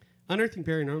Unearthing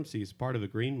Paranormalcy is part of the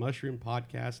Green Mushroom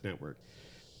Podcast Network.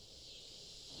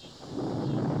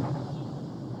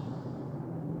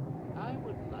 I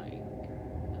would like,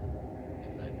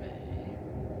 if I may,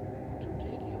 to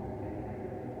take you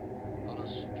on a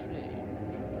strange ride.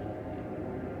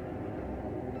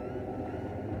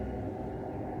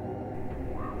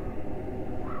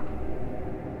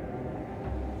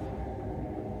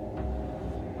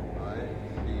 I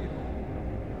feel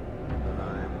that I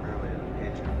am merely an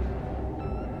agent,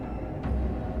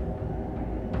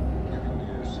 giving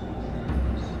you some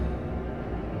keys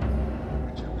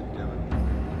which have been given to me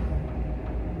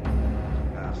to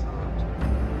pass on to you.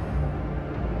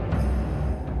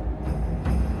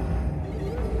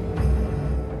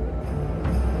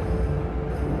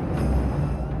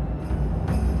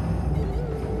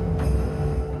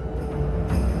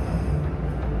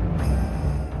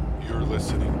 You're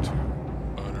listening to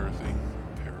Unearthing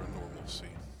Paranormalcy.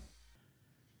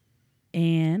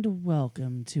 And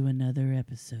welcome to another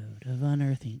episode of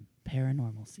Unearthing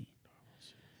Paranormalcy,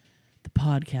 the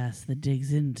podcast that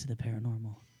digs into the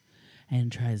paranormal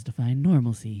and tries to find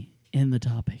normalcy in the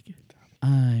topic.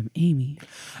 I'm Amy,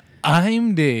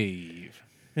 I'm Dave.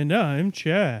 And I'm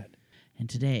Chad. and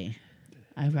today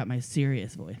I've got my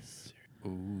serious voice.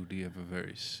 Ooh, do you have a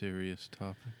very serious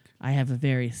topic? I have a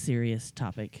very serious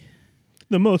topic,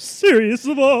 The most serious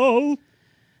of all.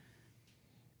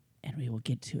 and we will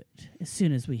get to it as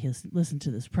soon as we listen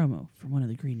to this promo from one of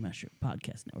the Green Mushroom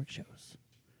Podcast Network shows.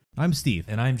 I'm Steve.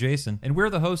 And I'm Jason, and we're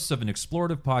the hosts of an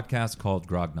explorative podcast called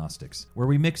Grognostics, where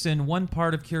we mix in one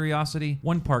part of curiosity,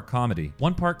 one part comedy,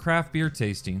 one part craft beer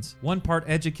tastings, one part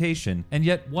education, and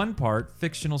yet one part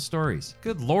fictional stories.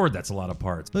 Good lord, that's a lot of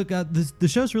parts. Look, the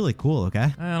show's really cool,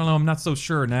 okay? I don't know, I'm not so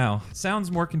sure now. It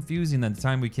sounds more confusing than the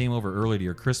time we came over early to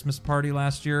your Christmas party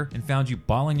last year and found you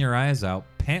bawling your eyes out,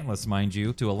 pantless mind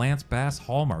you, to a Lance Bass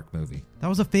Hallmark movie. That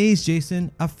was a phase, Jason.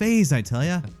 A phase, I tell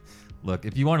ya. Look,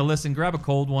 if you want to listen, grab a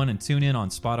cold one and tune in on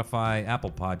Spotify, Apple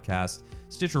Podcasts,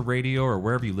 Stitcher Radio, or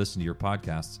wherever you listen to your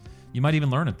podcasts. You might even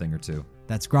learn a thing or two.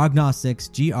 That's Grognostics,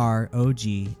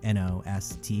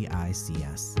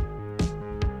 Grognostics.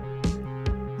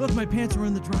 Look, my pants were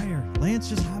in the dryer. Lance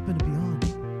just happened to be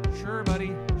on. Sure,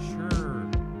 buddy. Sure.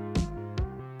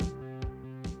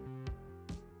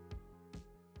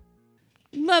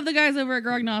 Love the guys over at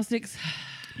Grognostics.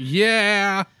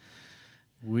 Yeah,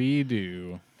 we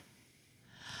do.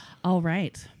 All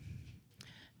right.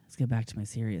 Let's get back to my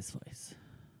serious voice.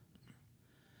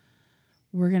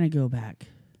 We're going to go back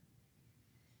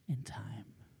in time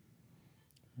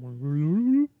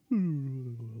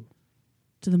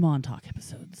to the Montauk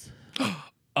episodes.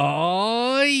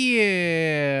 Oh,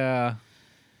 yeah.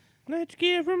 Let's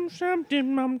give him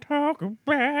something I'm talking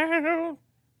about.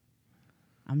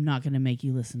 I'm not going to make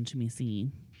you listen to me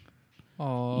singing,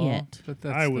 Oh, Yet. but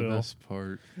that's I the will. best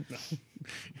part.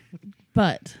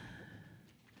 but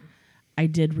I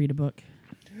did read a book.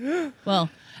 Well,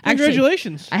 actually,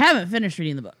 Congratulations. I haven't finished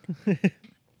reading the book.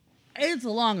 It's a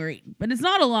long read, but it's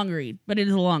not a long read, but it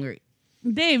is a long read.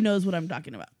 Dave knows what I'm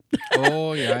talking about.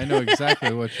 Oh, yeah, I know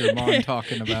exactly what your mom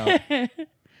talking about.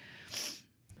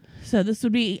 So this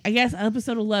would be, I guess,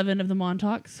 episode 11 of the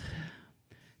Montauk's.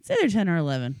 It's either 10 or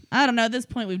 11. I don't know. At this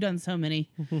point, we've done so many.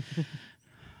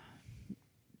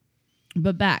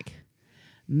 But back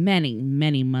many,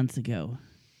 many months ago,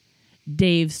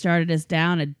 Dave started us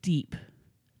down a deep,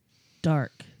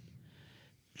 dark,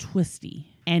 twisty,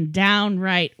 and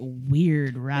downright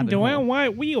weird rabbit The hole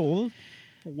white wheel.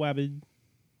 Wabbit.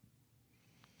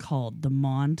 called the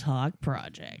Montauk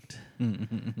Project.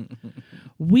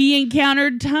 We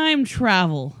encountered time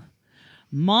travel,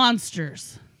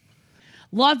 monsters,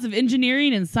 lots of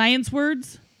engineering and science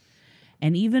words,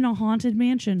 and even a haunted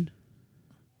mansion,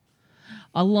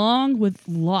 along with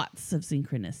lots of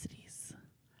synchronicities.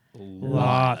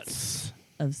 Lots.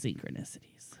 Of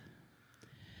synchronicities.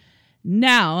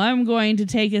 Now I'm going to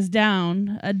take us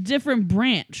down a different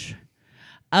branch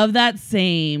of that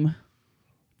same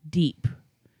deep,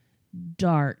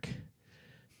 dark,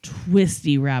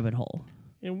 twisty rabbit hole.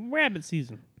 In rabbit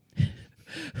season.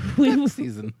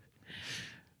 Season.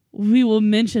 We will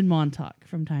mention Montauk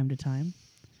from time to time,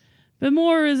 but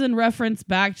more is in reference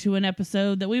back to an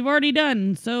episode that we've already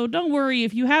done, so don't worry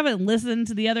if you haven't listened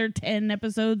to the other 10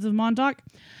 episodes of Montauk.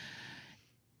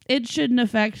 It shouldn't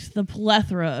affect the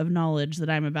plethora of knowledge that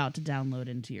I'm about to download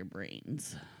into your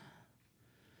brains.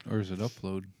 Or is it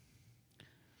upload?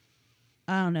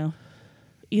 I don't know.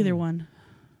 Either one.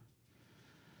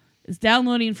 It's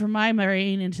downloading from my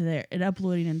brain into there and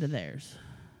uploading into theirs.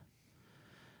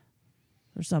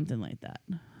 Or something like that.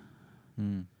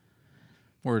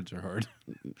 Words are hard.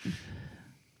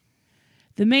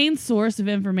 The main source of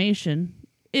information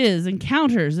is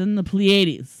Encounters in the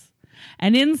Pleiades,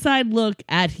 an inside look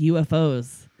at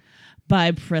UFOs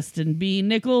by Preston B.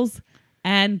 Nichols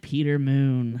and Peter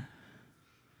Moon.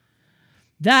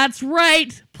 That's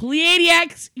right,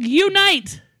 Pleiadiacs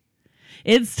unite!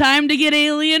 It's time to get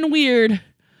alien weird.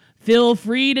 Feel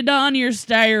free to don your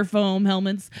styrofoam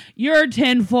helmets, your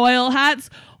tinfoil hats,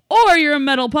 or your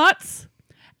metal pots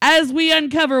as we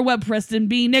uncover what Preston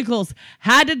B. Nichols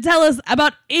had to tell us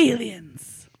about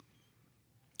aliens.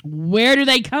 Where do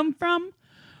they come from?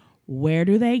 Where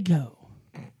do they go?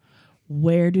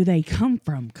 Where do they come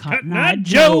from, Cotton Eye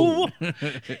Joe?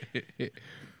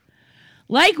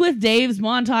 Like with Dave's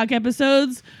Montauk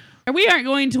episodes, we aren't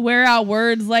going to wear out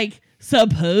words like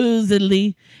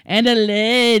supposedly and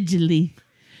allegedly.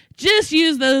 Just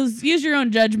use your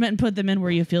own judgment and put them in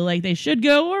where you feel like they should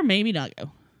go or maybe not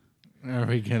go. Are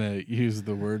we going to use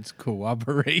the words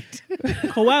cooperate?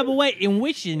 Cooperate and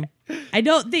wishing. I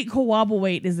don't think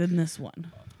cooperate is in this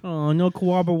one. Oh, no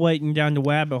cooperating down the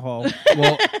rabbit hole.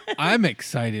 Well, I'm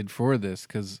excited for this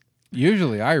because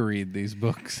usually I read these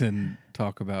books and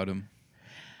talk about them.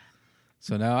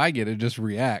 So now I get to just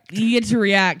react. You get to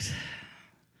react.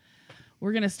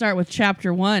 We're going to start with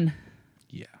chapter 1.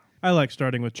 Yeah. I like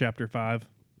starting with chapter 5.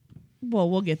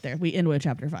 Well, we'll get there. We end with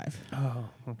chapter 5. Oh,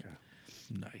 okay.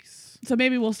 Nice. So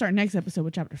maybe we'll start next episode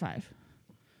with chapter 5.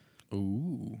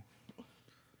 Ooh.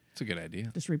 That's a good idea.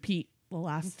 Just repeat the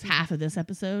last half of this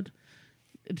episode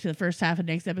to the first half of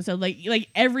next episode. Like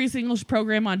every single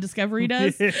program on Discovery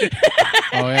does. Oh,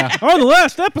 yeah. On the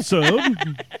last episode.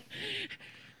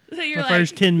 So you're The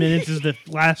first 10 minutes is the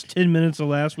last 10 minutes of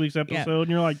last week's episode,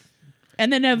 and you're like...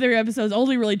 And then every episode's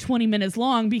only really 20 minutes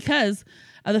long because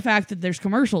of the fact that there's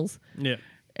commercials. Yeah.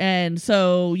 And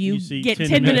so you see get 10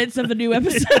 10 minutes of the new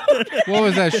episode. What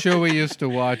was that show we used to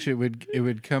watch? It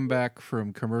would come back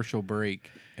from commercial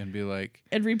break and be like...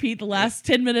 And repeat the last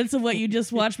 10 minutes of what you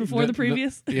just watched before the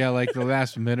previous. Yeah, like the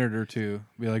last minute or two.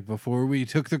 Be like, before we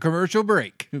took the commercial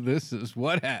break, this is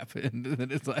what happened. And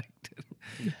then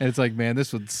it's like, man,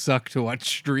 this would suck to watch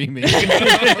streaming.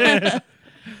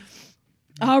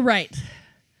 All right.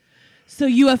 So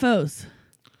UFOs.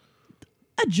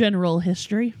 A general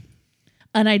history.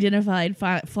 Unidentified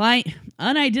flying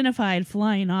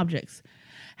objects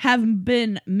have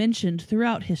been mentioned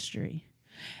throughout history.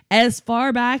 As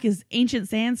far back as ancient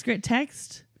Sanskrit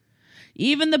text,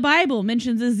 even the Bible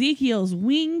mentions Ezekiel's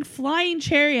winged flying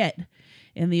chariot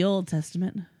in the Old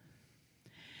Testament.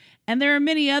 And there are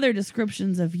many other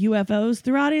descriptions of UFOs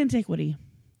throughout antiquity.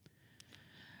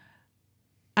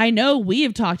 I know we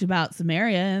have talked about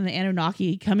Samaria and the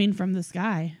Anunnaki coming from the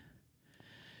sky.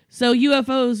 So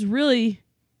UFOs really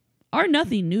are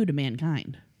nothing new to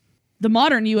mankind. The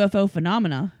modern UFO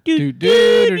phenomena,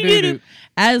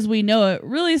 as we know it,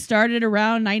 really started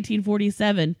around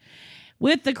 1947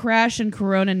 with the crash in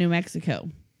Corona, New Mexico,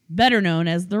 better known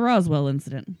as the Roswell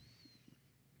incident.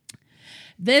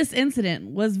 This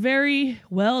incident was very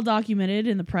well documented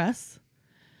in the press,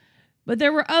 but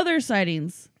there were other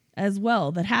sightings as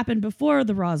well that happened before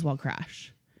the Roswell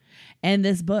crash. And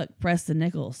this book, Preston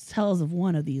Nichols, tells of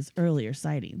one of these earlier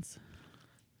sightings.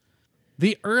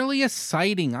 The earliest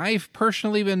sighting I've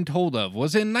personally been told of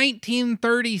was in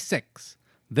 1936.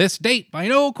 This date, by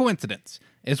no coincidence,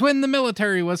 is when the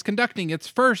military was conducting its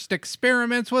first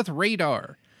experiments with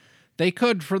radar. They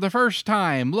could, for the first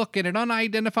time, look at an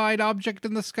unidentified object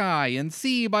in the sky and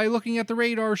see by looking at the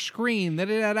radar screen that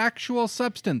it had actual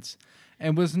substance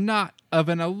and was not of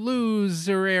an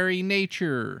illusory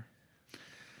nature.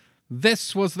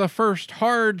 This was the first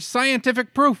hard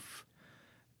scientific proof.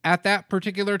 At that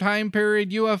particular time period,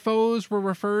 UFOs were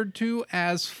referred to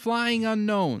as flying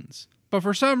unknowns. But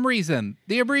for some reason,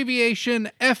 the abbreviation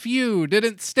FU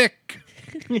didn't stick.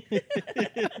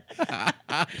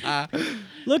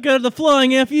 Look at the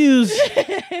flying FUs.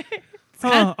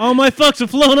 All my fucks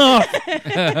have flown off.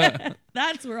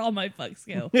 That's where all my fucks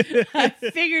go. I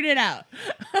figured it out.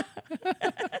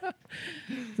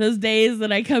 Those days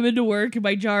that I come into work and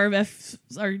my jar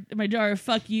of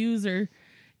fuck yous are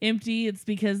empty, it's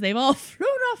because they've all flown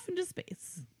off into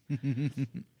space.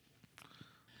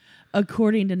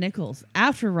 According to Nichols,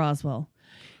 after Roswell,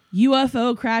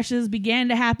 UFO crashes began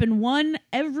to happen one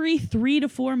every 3 to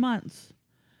 4 months.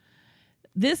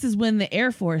 This is when the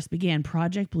Air Force began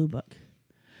Project Blue Book,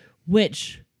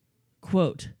 which,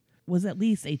 quote, was at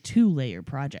least a 2-layer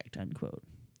project, unquote.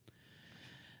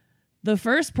 The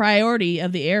first priority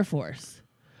of the Air Force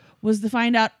was to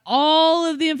find out all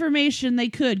of the information they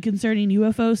could concerning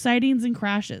UFO sightings and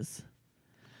crashes.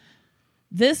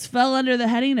 This fell under the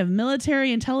heading of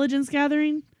military intelligence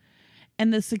gathering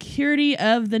and the security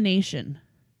of the nation.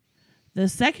 The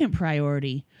second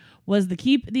priority was to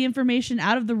keep the information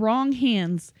out of the wrong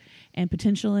hands and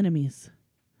potential enemies.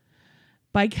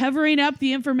 By covering up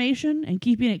the information and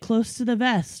keeping it close to the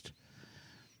vest,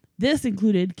 this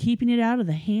included keeping it out of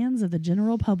the hands of the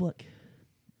general public.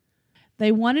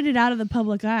 They wanted it out of the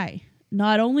public eye,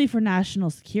 not only for national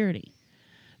security,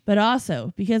 but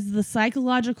also because of the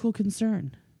psychological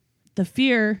concern, the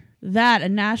fear that a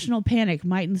national panic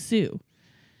might ensue,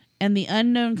 and the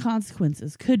unknown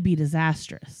consequences could be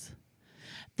disastrous.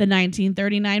 The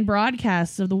 1939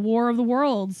 broadcasts of the War of the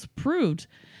Worlds proved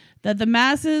that the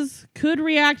masses could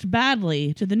react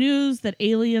badly to the news that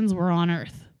aliens were on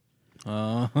Earth.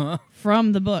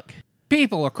 From the book.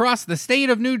 People across the state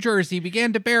of New Jersey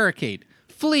began to barricade,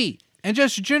 flee, and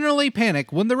just generally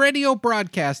panic when the radio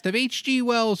broadcast of H.G.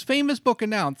 Wells' famous book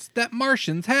announced that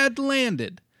Martians had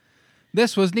landed.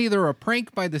 This was neither a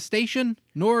prank by the station,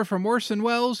 nor from Orson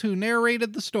Welles, who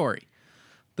narrated the story.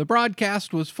 The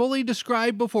broadcast was fully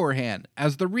described beforehand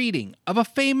as the reading of a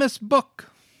famous book.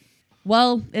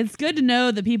 Well, it's good to know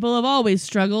that people have always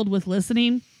struggled with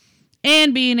listening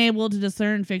and being able to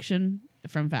discern fiction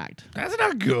from fact. That's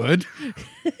not good.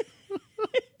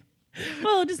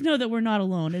 Well, just know that we're not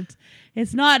alone.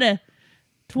 It's not a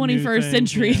 21st thing,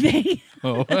 century thing.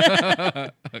 Oh.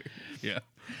 Yeah.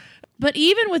 But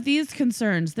even with these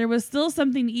concerns, there was still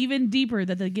something even deeper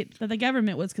that the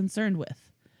government was concerned with.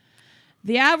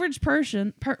 The average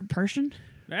Persian?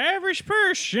 Average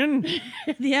person.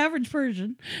 The average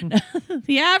Persian.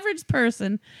 The average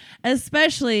person,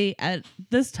 especially at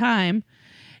this time,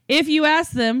 if you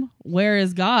ask them, where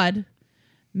is God?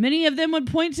 Many of them would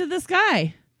point to the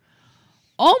sky.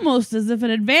 Almost as if an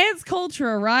advanced culture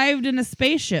arrived in a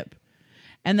spaceship,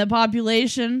 and the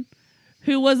population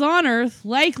who was on Earth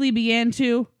likely began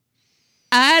to,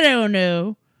 I don't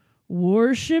know,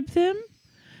 worship them,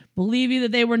 believing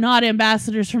that they were not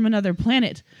ambassadors from another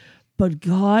planet, but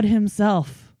God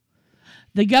himself.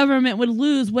 The government would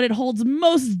lose what it holds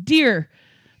most dear,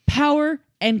 power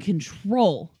and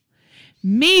control.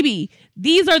 Maybe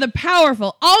these are the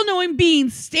powerful, all-knowing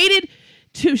beings stated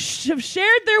to have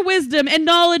shared their wisdom and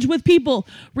knowledge with people,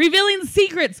 revealing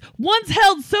secrets once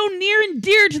held so near and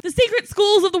dear to the secret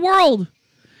schools of the world.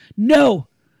 No,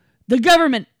 the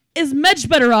government is much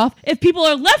better off if people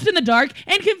are left in the dark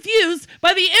and confused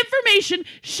by the information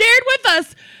shared with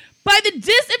us by the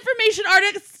disinformation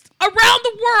artists around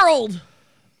the world.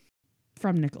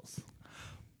 From Nichols.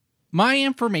 My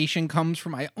information comes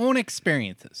from my own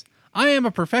experiences. I am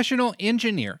a professional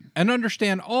engineer and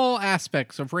understand all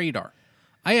aspects of radar.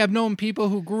 I have known people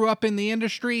who grew up in the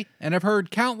industry and have heard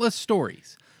countless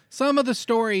stories. Some of the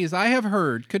stories I have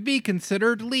heard could be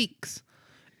considered leaks,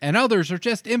 and others are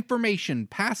just information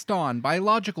passed on by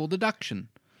logical deduction.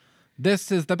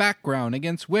 This is the background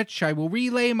against which I will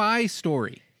relay my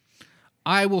story.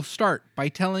 I will start by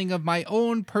telling of my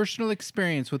own personal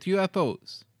experience with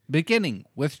UFOs, beginning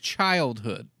with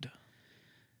childhood.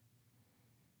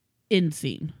 End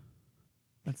scene.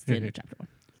 That's the end of chapter 1.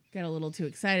 Got a little too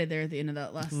excited there at the end of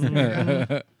that last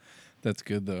sentence. That's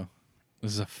good, though.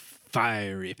 This is a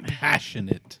fiery,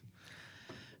 passionate...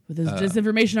 With those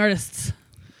disinformation artists.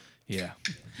 Yeah.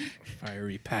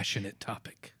 Fiery, passionate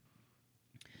topic.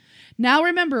 Now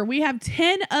remember, we have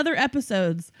 10 other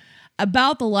episodes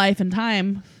about the life and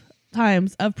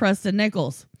times of Preston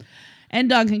Nichols and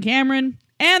Duncan Cameron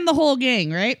and the whole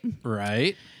gang, right?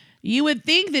 Right. You would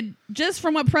think that just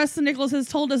from what Preston Nichols has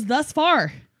told us thus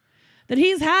far, that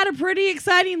he's had a pretty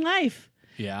exciting life.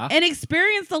 Yeah. And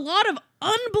experienced a lot of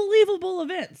unbelievable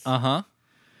events. Uh-huh.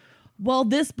 Well,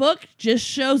 this book just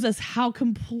shows us how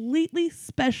completely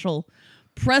special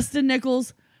Preston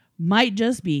Nichols might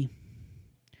just be.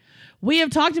 We have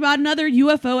talked about in other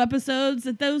UFO episodes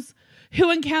that those who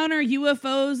encounter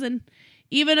UFOs and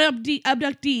even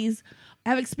abductees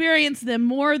have experienced them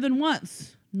more than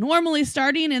once, normally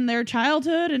starting in their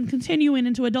childhood and continuing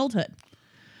into adulthood.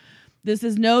 This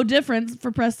is no different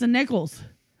for Preston Nichols.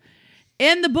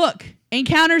 In the book,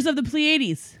 Encounters of the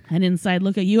Pleiades, an inside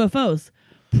look at UFOs,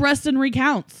 Preston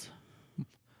recounts.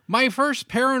 My first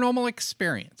paranormal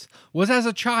experience was as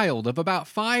a child of about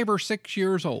 5 or 6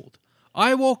 years old.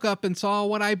 I woke up and saw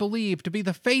what I believed to be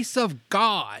the face of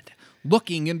God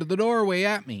looking into the doorway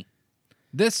at me.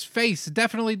 This face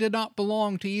definitely did not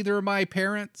belong to either of my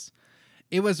parents.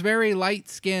 It was very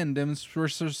light-skinned and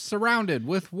was surrounded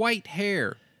with white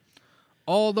hair.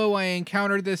 Although I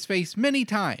encountered this face many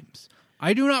times,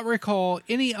 I do not recall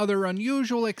any other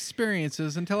unusual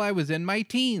experiences until I was in my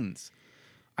teens.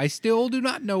 I still do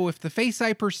not know if the face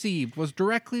I perceived was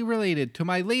directly related to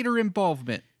my later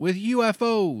involvement with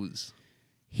UFOs.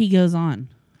 He goes on.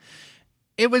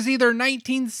 It was either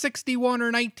 1961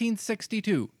 or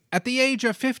 1962, at the age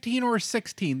of 15 or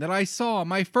 16, that I saw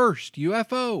my first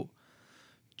UFO.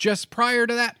 Just prior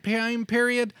to that time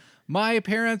period, my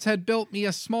parents had built me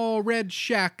a small red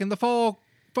shack in the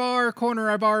far corner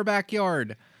of our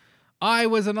backyard. I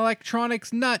was an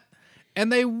electronics nut,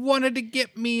 and they wanted to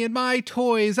get me and my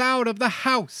toys out of the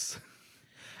house.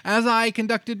 As I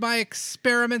conducted my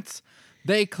experiments,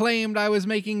 they claimed I was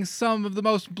making some of the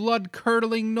most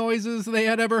blood-curdling noises they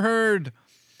had ever heard.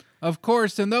 Of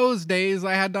course, in those days,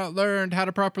 I had not learned how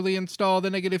to properly install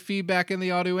the negative feedback in the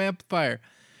audio amplifier.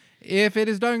 If it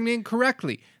is done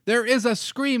incorrectly, there is a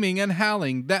screaming and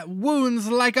howling that wounds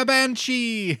like a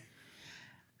banshee.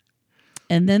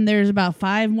 And then there's about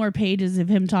 5 more pages of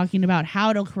him talking about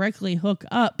how to correctly hook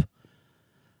up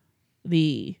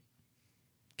the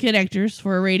connectors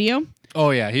for a radio.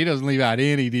 Oh yeah, he doesn't leave out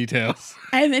any details.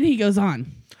 And then he goes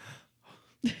on.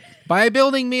 By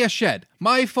building me a shed,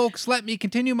 my folks let me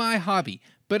continue my hobby,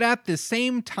 but at the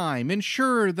same time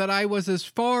ensure that I was as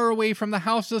far away from the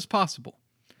house as possible.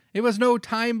 It was no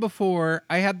time before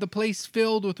I had the place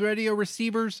filled with radio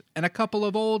receivers and a couple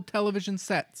of old television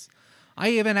sets.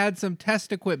 I even had some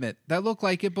test equipment that looked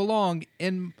like it belonged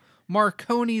in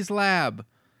Marconi's lab.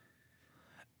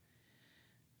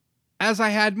 As I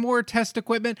had more test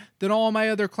equipment than all my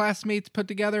other classmates put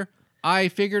together, I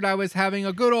figured I was having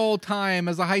a good old time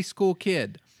as a high school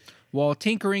kid. While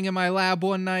tinkering in my lab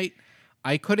one night,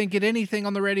 I couldn't get anything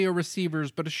on the radio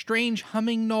receivers but a strange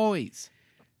humming noise.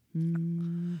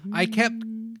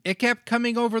 It kept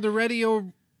coming over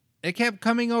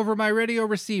my radio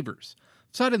receivers.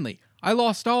 Suddenly, I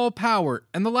lost all power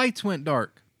and the lights went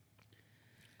dark.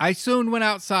 I soon went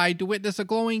outside to witness a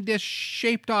glowing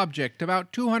dish-shaped object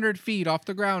about 200 feet off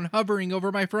the ground hovering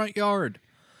over my front yard.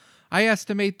 I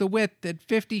estimate the width at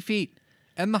 50 feet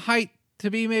and the height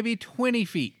to be maybe 20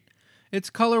 feet.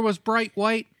 Its color was bright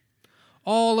white.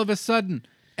 All of a sudden,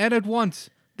 and at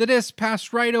once, the disc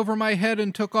passed right over my head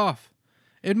and took off.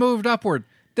 It moved upward,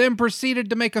 then proceeded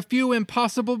to make a few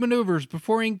impossible maneuvers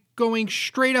before going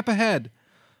straight up ahead.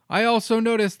 I also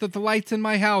noticed that the lights in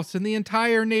my house and the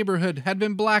entire neighborhood had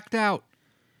been blacked out.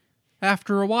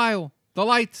 After a while, the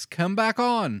lights come back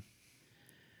on.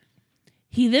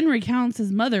 He then recounts his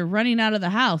mother running out of the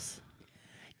house.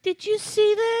 Did you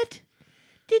see that?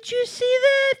 Did you see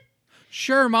that?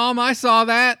 Sure, Mom, I saw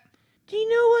that. Do you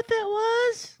know what that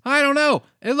was? I don't know.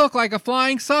 It looked like a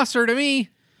flying saucer to me.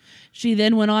 She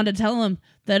then went on to tell him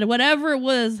that whatever it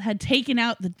was had taken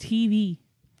out the TV.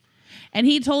 And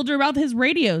he told her about his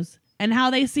radios and how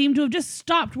they seemed to have just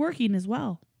stopped working as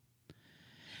well.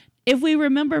 If we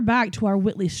remember back to our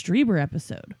Whitley Strieber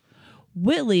episode,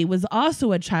 Whitley was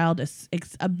also a child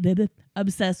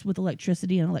obsessed with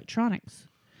electricity and electronics.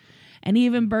 And he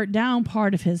even burnt down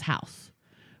part of his house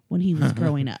when he was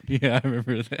growing up. Yeah, I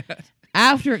remember that.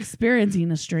 After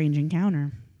experiencing a strange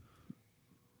encounter.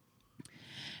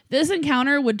 This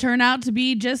encounter would turn out to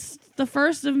be just the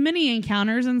first of many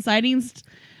encounters and sightings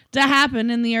to happen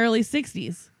in the early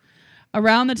 60s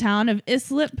around the town of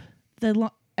Islip,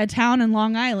 a town in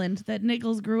Long Island that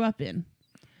Nichols grew up in.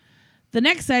 The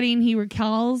next sighting he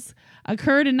recalls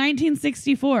occurred in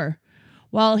 1964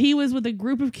 while he was with a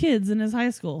group of kids in his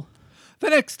high school. The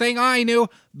next thing I knew,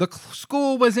 the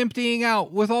school was emptying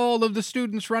out with all of the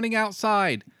students running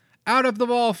outside. Out of the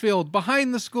ball field,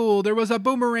 behind the school, there was a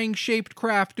boomerang-shaped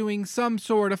craft doing some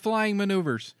sort of flying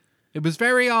maneuvers. It was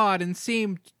very odd and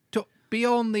seemed to be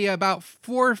only about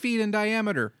 4 feet in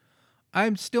diameter.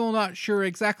 I'm still not sure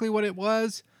exactly what it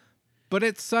was, but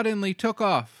it suddenly took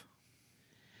off.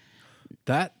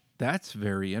 That's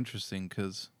very interesting,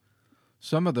 because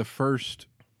some of the first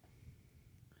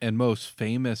and most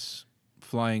famous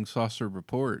flying saucer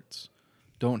reports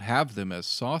don't have them as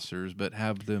saucers, but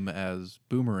have them as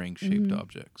boomerang-shaped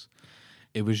objects.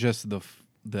 It was just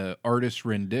the artist's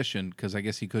rendition, because I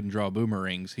guess he couldn't draw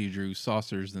boomerangs. He drew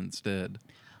saucers instead.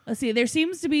 Let's see. There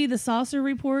seems to be the saucer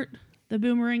report, the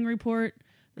boomerang report,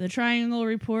 the triangle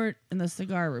report, and the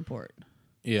cigar report.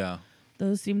 Yeah.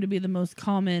 Those seem to be the most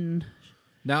common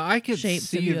Now I could shapes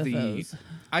see of UFOs.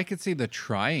 I could see the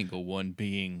triangle one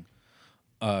being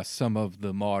some of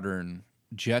the modern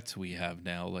jets we have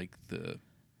now, like the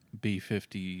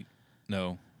B-50,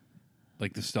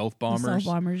 like the stealth bombers. The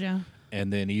stealth bombers, yeah.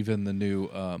 And then even the new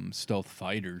stealth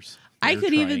fighters. I They're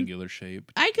could even triangular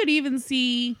shape. I could even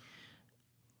see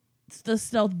the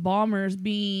stealth bombers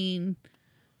being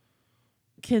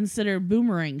considered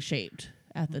boomerang shaped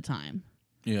at the time.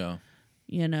 Yeah.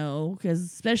 You know, because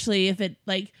especially if it,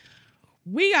 like,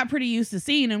 we got pretty used to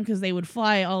seeing them because they would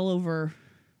fly all over.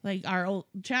 Like,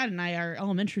 Chad and I, our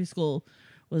elementary school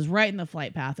was right in the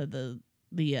flight path of the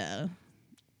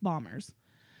bombers.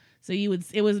 So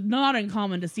it was not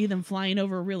uncommon to see them flying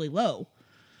over really low.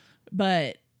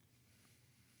 But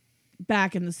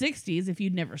back in the 60s, if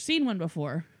you'd never seen one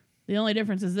before, the only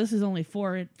difference is this is only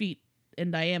 4 feet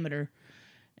in diameter,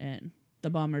 and the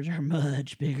bombers are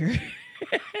much bigger.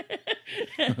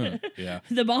 Yeah.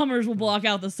 The bombers will block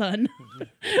out the sun.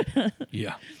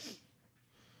 Yeah.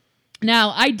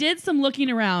 Now, I did some looking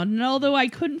around, and although I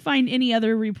couldn't find any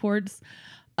other reports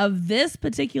of this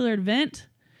particular event,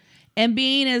 and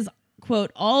being as,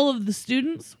 quote, all of the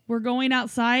students were going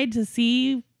outside to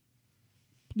see,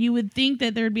 you would think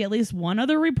that there'd be at least one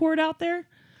other report out there.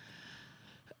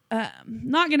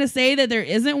 Not going to say that there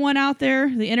isn't one out there.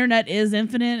 The internet is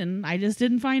infinite, and I just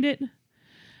didn't find it.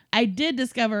 I did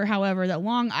discover, however, that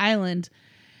Long Island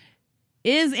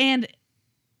is and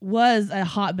was a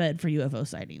hotbed for UFO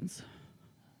sightings.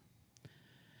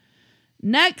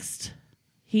 Next,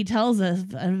 he tells us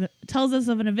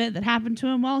of an event that happened to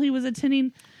him while he was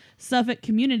attending Suffolk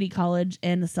Community College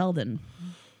in Selden.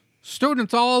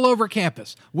 Students all over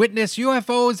campus witnessed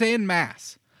UFOs en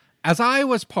masse. As I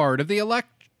was part of the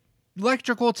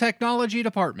electrical technology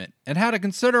department and had a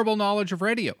considerable knowledge of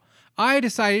radio, I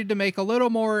decided to make a little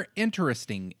more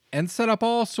interesting and set up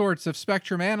all sorts of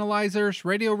spectrum analyzers,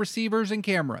 radio receivers, and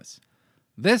cameras.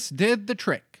 This did the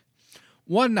trick.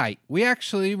 One night, we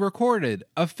actually recorded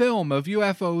a film of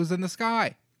UFOs in the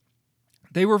sky.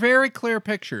 They were very clear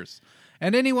pictures,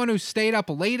 and anyone who stayed up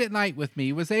late at night with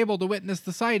me was able to witness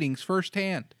the sightings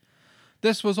firsthand.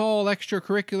 This was all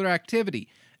extracurricular activity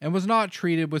and was not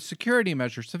treated with security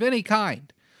measures of any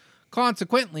kind.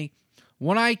 Consequently,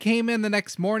 when I came in the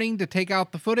next morning to take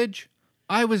out the footage,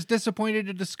 I was disappointed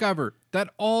to discover that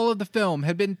all of the film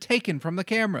had been taken from the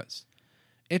cameras.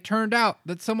 It turned out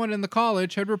that someone in the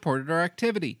college had reported our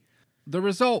activity. The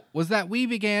result was that we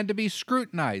began to be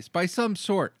scrutinized by some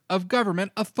sort of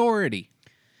government authority.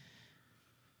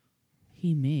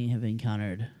 He may have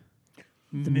encountered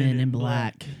the Men in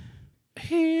Black.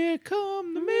 Here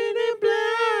come the Men in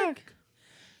Black.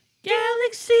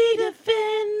 Galaxy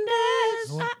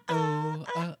Defenders.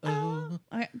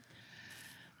 Okay.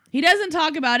 He doesn't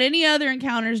talk about any other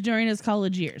encounters during his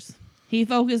college years. He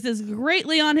focuses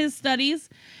greatly on his studies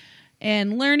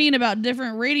and learning about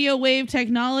different radio wave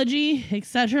technology,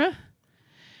 etc.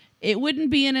 It wouldn't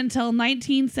be until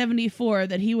 1974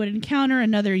 that he would encounter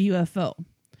another UFO.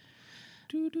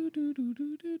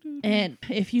 And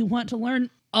if you want to learn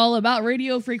all about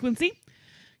radio frequency,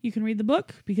 you can read the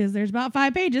book because there's about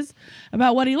 5 pages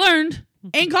about what he learned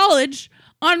in college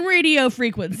on radio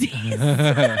frequencies.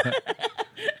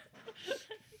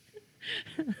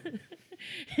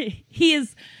 He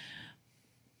is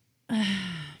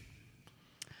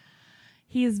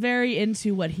very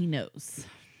into what he knows.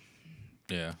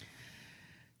 Yeah.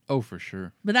 Oh, for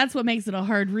sure. But that's what makes it a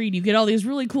hard read. You get all these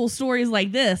really cool stories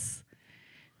like this,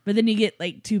 but then you get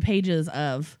like 2 pages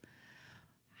of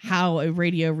how a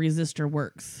radio resistor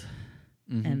works.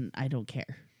 Mm-hmm. And I don't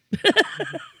care.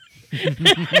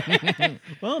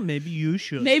 Well, maybe you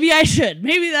should. Maybe I should.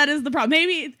 Maybe that is the problem.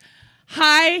 Maybe,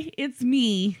 hi, it's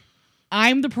me.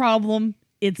 I'm the problem.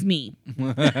 It's me.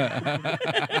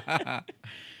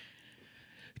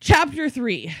 Chapter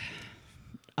 3.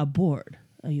 Aboard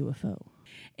a UFO.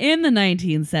 In the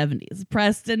 1970s,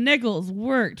 Preston Nichols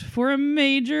worked for a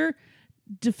major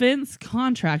defense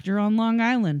contractor on Long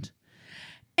Island.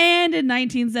 And in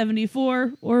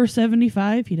 1974 or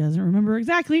 75, he doesn't remember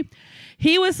exactly,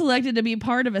 he was selected to be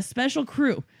part of a special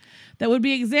crew that would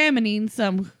be examining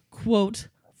some, quote,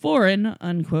 foreign,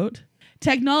 unquote,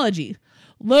 technology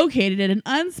located at an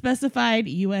unspecified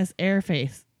U.S. Air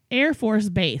Force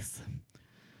base.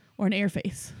 Or an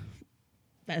airface.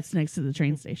 That's next to the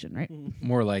train station, right?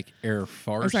 More like Air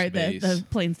Force base. The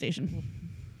plane station.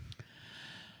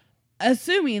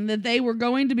 Assuming that they were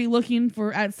going to be looking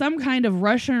at some kind of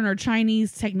Russian or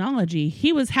Chinese technology,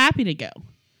 he was happy to go.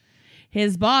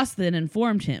 His boss then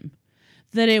informed him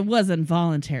that it wasn't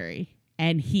voluntary,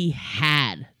 and he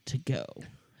had to go.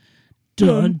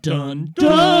 Dun, dun,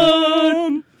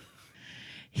 dun!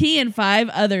 He and 5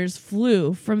 others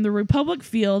flew from the Republic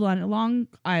Field on Long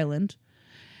Island,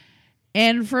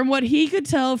 and from what he could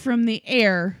tell from the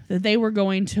air, that they were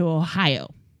going to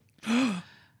Ohio.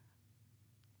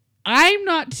 I'm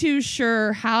not too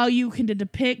sure how you can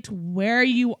depict where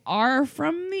you are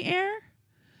from the air,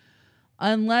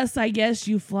 unless I guess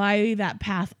you fly that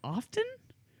path often.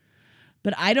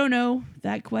 But I don't know.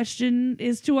 That question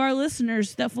is to our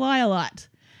listeners that fly a lot.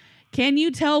 Can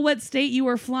you tell what state you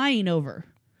are flying over?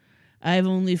 I've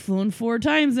only flown 4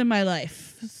 times in my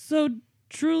life, so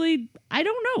truly, I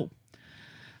don't know.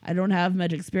 I don't have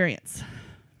much experience.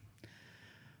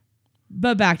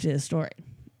 But back to his story.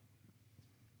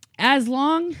 As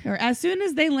soon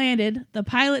as they landed, the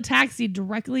pilot taxied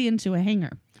directly into a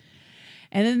hangar.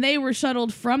 And then they were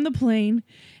shuttled from the plane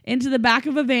into the back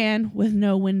of a van with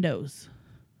no windows.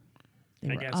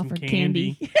 They I were got some offered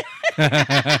candy.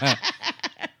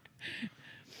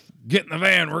 Get in the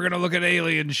van. We're going to look at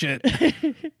alien shit.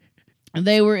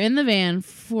 They were in the van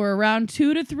for around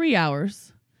 2 to 3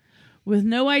 hours with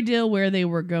no idea where they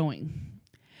were going.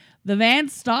 The van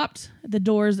stopped, the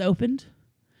doors opened,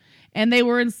 and they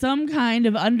were in some kind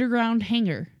of underground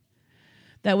hangar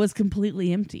that was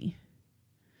completely empty.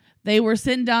 They were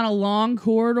sent down a long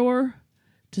corridor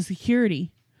to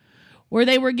security, where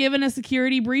they were given a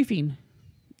security briefing.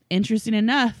 Interesting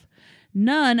enough,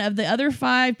 none of the other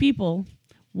 5 people,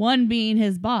 one being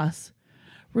his boss,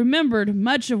 remembered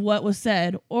much of what was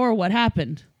said or what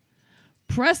happened.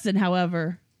 Preston,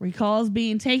 however, recalls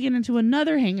being taken into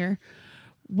another hangar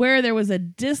where there was a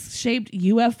disc-shaped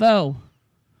UFO.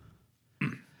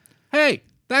 Hey,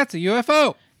 that's a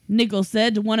UFO. Nichols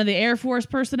said to one of the Air Force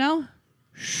personnel.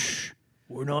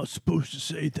 We're not supposed to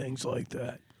say things like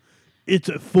that. It's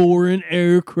a foreign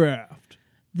aircraft.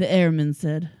 The airman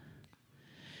said.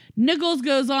 Nichols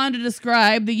goes on to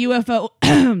describe the UFO,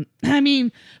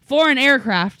 foreign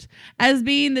aircraft, as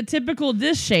being the typical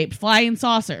disc-shaped flying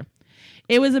saucer.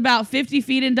 It was about 50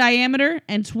 feet in diameter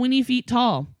and 20 feet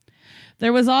tall.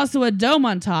 There was also a dome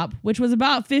on top, which was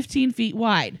about 15 feet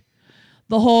wide.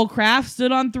 The whole craft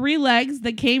stood on 3 legs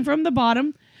that came from the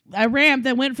bottom, a ramp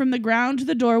that went from the ground to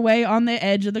the doorway on the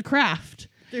edge of the craft.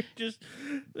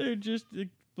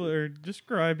 They're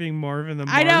describing Marvin the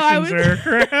I Martian's know,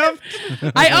 aircraft.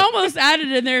 I almost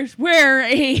added in there where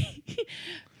a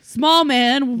small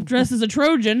man dressed as a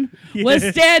Trojan was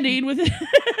standing with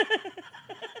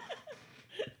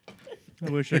I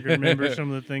wish I could remember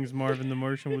some of the things Marvin the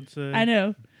Martian would say. I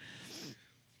know.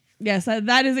 Yes,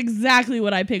 that is exactly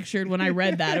what I pictured when I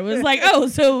read that. It was like, oh,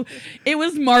 so it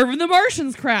was Marvin the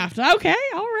Martian's craft. Okay,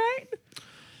 all right.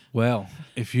 Well,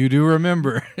 if you do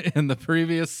remember, in the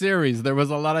previous series, there was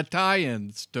a lot of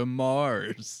tie-ins to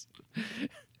Mars.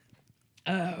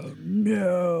 Oh,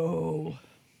 no.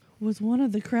 Was one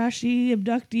of the crashy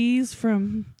abductees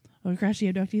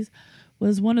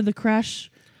was one of the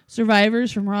crash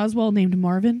survivors from Roswell named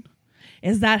Marvin?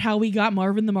 Is that how we got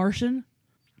Marvin the Martian?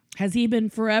 Has he been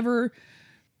forever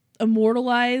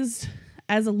immortalized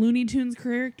as a Looney Tunes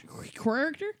character?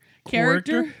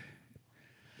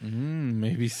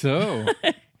 Maybe so.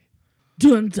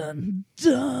 Dun, dun,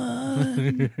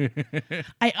 dun.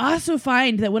 I also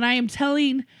find that when I am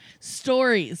telling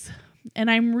stories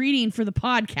and I'm reading for the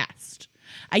podcast,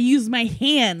 I use my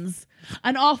hands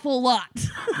an awful lot.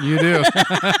 You do.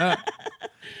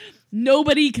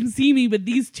 Nobody can see me but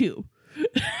these two.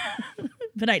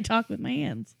 But I talk with my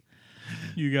hands.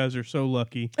 You guys are so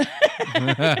lucky. It's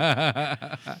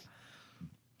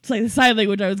like the sign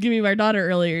language I was giving my daughter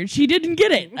earlier. She didn't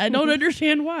get it. I don't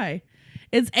understand why.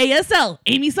 It's ASL,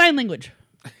 Amy Sign Language.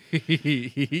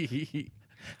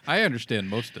 I understand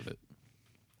most of it.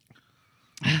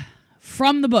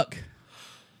 From the book.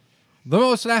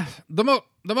 The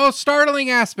most startling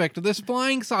aspect of this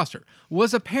flying saucer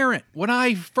was apparent when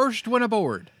I first went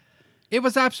aboard. It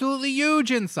was absolutely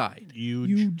huge inside.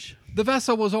 Huge. The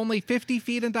vessel was only 50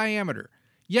 feet in diameter,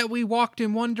 yet we walked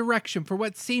in one direction for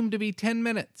what seemed to be 10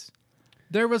 minutes.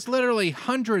 There was literally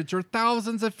hundreds or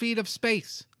thousands of feet of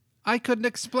space. I couldn't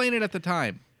explain it at the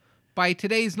time. By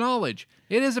today's knowledge,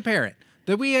 it is apparent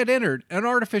that we had entered an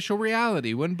artificial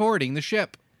reality when boarding the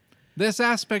ship. This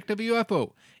aspect of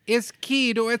UFO is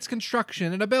key to its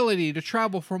construction and ability to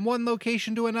travel from one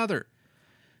location to another.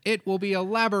 It will be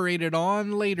elaborated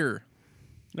on later.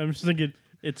 I'm just thinking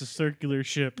it's a circular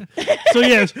ship. So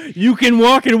yes, you can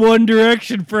walk in one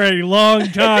direction for a long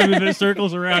time if it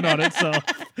circles around on itself.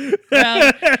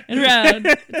 Round and round.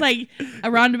 It's like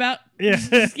a roundabout. Yeah.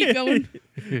 Just keep going.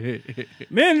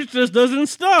 Man, it just doesn't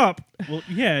stop. Well,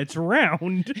 yeah, it's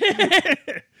round.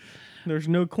 There's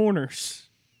no corners.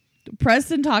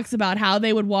 Preston talks about how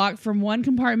they would walk from one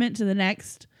compartment to the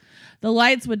next. The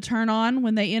lights would turn on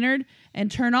when they entered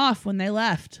and turn off when they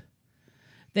left.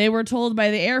 They were told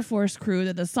by the Air Force crew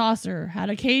that the saucer had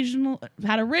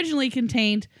originally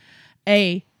contained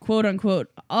a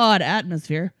quote-unquote odd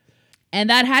atmosphere, and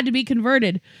that had to be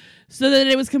converted so that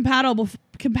it was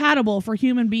compatible for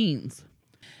human beings.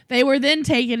 They were then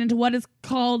taken into what was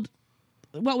called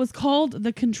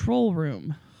the control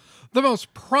room. The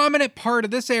most prominent part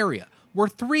of this area were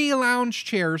 3 lounge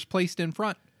chairs placed in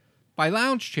front. By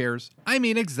lounge chairs, I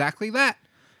mean exactly that.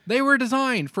 They were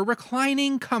designed for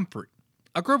reclining comfort.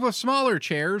 A group of smaller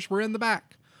chairs were in the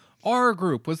back. Our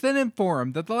group was then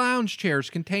informed that the lounge chairs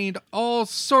contained all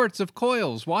sorts of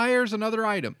coils, wires, and other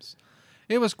items.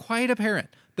 It was quite apparent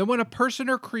that when a person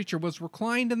or creature was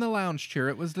reclined in the lounge chair,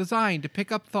 it was designed to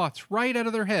pick up thoughts right out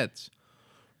of their heads.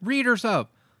 Readers of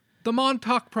the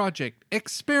Montauk Project,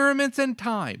 Experiments in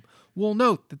Time, will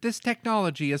note that this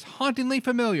technology is hauntingly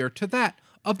familiar to that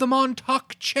of the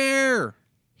Montauk chair.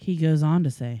 He goes on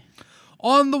to say,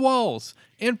 On the walls,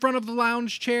 in front of the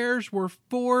lounge chairs, were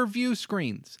 4 view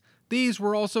screens. These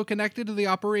were also connected to the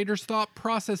operator's thought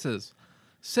processes.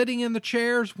 Sitting in the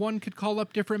chairs, one could call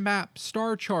up different maps,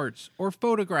 star charts, or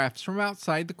photographs from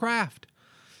outside the craft.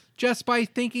 Just by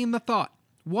thinking the thought,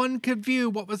 one could view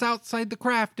what was outside the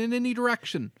craft in any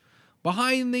direction.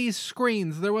 Behind these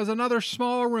screens, there was another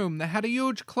small room that had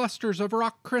huge clusters of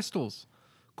rock crystals.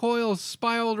 Coils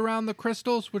spiraled around the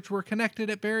crystals, which were connected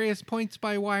at various points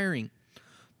by wiring.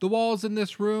 The walls in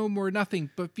this room were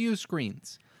nothing but view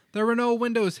screens. There were no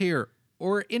windows here,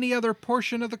 or any other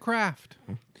portion of the craft.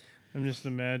 I'm just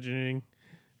imagining,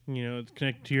 it's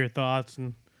connected to your thoughts,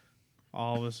 and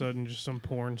all of a sudden, just some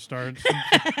porn starts.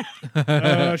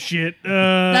 Oh shit!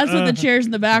 "That's what the chairs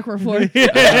in the back were for."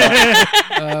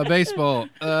 Baseball.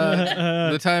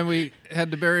 The time we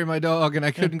had to bury my dog, and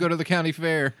I couldn't go to the county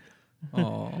fair.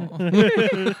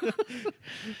 Aww.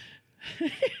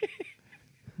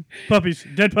 Puppies,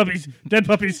 dead puppies, dead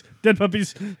puppies, dead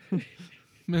puppies.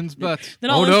 Men's butts. Then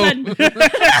all of a sudden,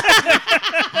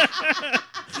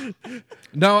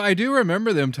 No, I do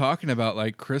remember them talking about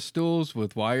like crystals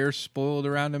with wires spoiled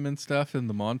around them and stuff in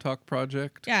the Montauk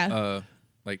Project. Yeah.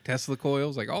 Like Tesla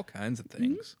coils, like all kinds of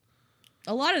things.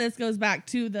 a lot of this goes back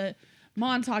to the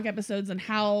Montauk episodes and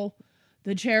how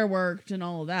the chair worked and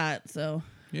all of that. So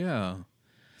Yeah.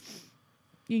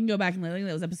 you can go back and I think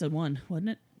that was episode 1, wasn't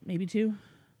it? Maybe 2.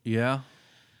 Yeah.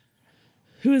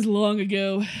 It was long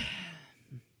ago.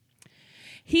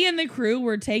 He and the crew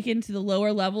were taken to the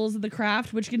lower levels of the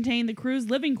craft, which contained the crew's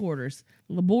living quarters,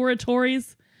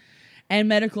 laboratories, and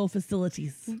medical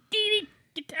facilities.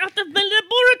 Get out of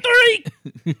the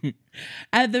laboratory!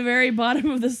 At the very bottom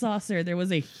of the saucer, there was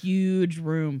a huge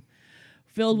room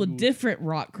filled with different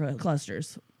rock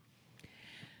clusters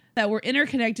that were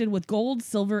interconnected with gold,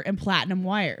 silver, and platinum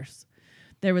wires.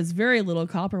 There was very little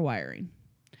copper wiring.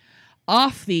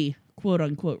 Off the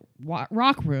quote-unquote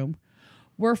rock room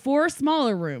were 4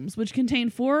 smaller rooms, which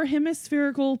contained 4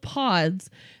 hemispherical pods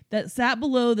that sat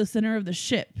below the center of the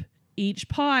ship. Each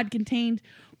pod contained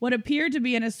what appeared to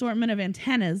be an assortment of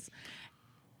antennas.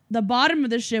 The bottom of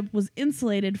the ship was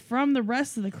insulated from the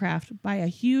rest of the craft by a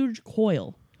huge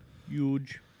coil.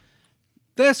 Huge.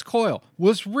 This coil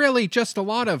was really just a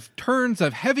lot of turns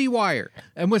of heavy wire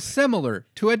and was similar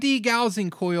to a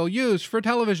degaussing coil used for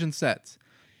television sets.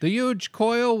 The huge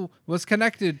coil was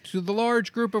connected to the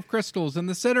large group of crystals in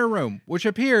the center room, which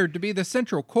appeared to be the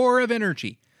central core of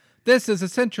energy. This is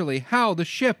essentially how the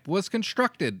ship was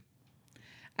constructed.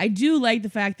 I do like the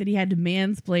fact that he had to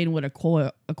mansplain what a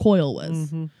coil was.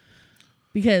 Mm-hmm.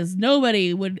 Because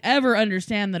nobody would ever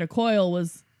understand that a coil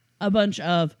was a bunch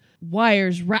of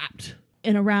wires wrapped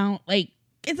in around, like,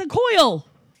 it's a coil.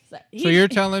 So you're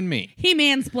telling me he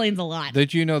mansplains a lot.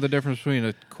 that you know the difference between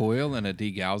a coil and a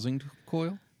degaussing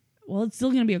coil? Well, it's still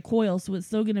going to be a coil, so it's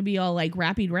still going to be all, like,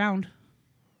 wrapped round.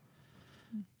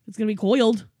 It's going to be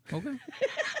coiled. Okay.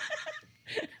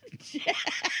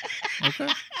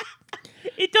 Okay.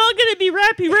 It's all gonna be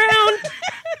wrappy round.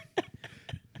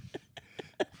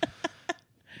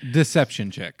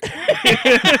 Deception check.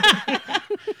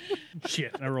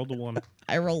 Shit, I rolled a 1.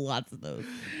 I roll lots of those.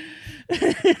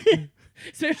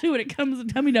 Especially when it comes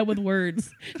to coming up with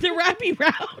words. The wrappy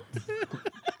round.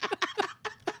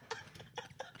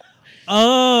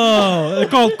 Oh, they're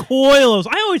called coils.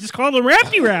 I always just call them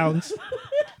wrappy rounds.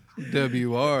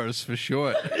 WRs for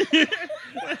short.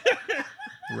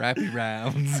 Wrappy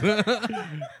rounds.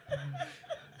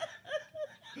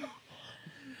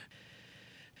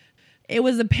 It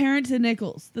was apparent to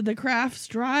Nichols that the craft's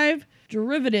drive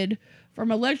derivated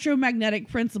from electromagnetic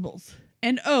principles.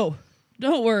 And oh,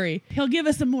 don't worry, he'll give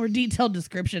us a more detailed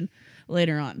description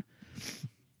later on.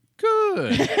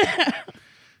 Good.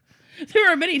 There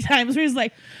were many times where he's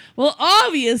like, well,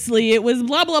 obviously it was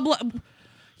blah, blah, blah.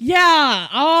 Yeah,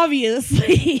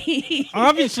 obviously.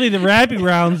 Obviously, the wrappy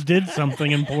rounds did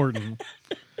something important.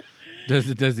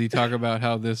 Does he talk about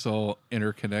how this all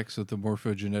interconnects with the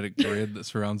morphogenetic grid that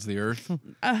surrounds the Earth?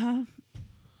 Uh-huh.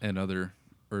 And other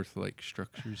Earth-like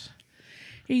structures?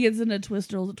 He gets into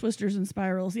twisters and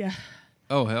spirals, yeah.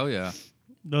 Oh, hell yeah.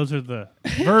 Those are the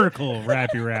vertical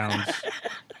wrappy rounds.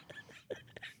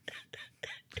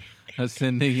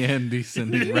 Ascending and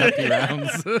descending wrappy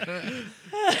rounds.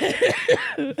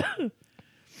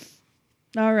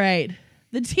 All right.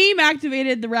 The team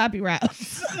activated the wrappy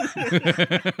routes.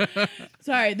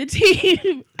 Sorry. The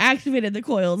team activated the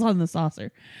coils on the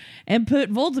saucer and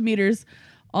put voltmeters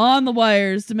on the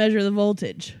wires to measure the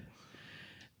voltage.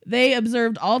 They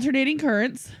observed alternating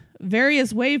currents,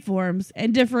 various waveforms,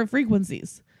 and different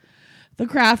frequencies. The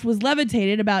craft was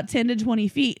levitated about 10 to 20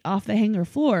 feet off the hangar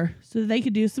floor so that they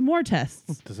could do some more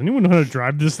tests. Does anyone know how to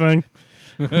drive this thing?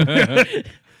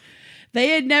 They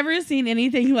had never seen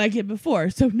anything like it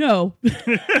before, so no.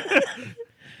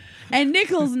 And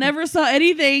Nichols never saw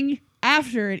anything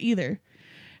after it either.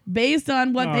 Based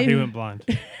on what He went blind.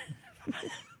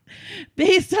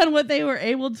 Based on what they were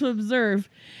able to observe,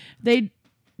 they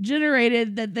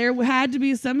generated that there had to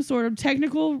be some sort of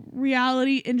technical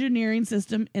reality engineering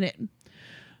system in it.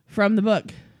 From the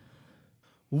book.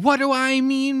 What do I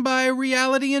mean by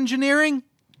reality engineering?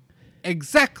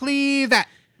 Exactly that.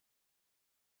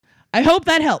 I hope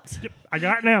that helped. Yep, I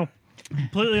got it now.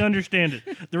 Completely understand it.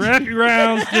 The wrappy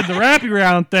rounds did the wrappy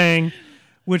round thing,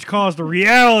 which caused a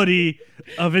reality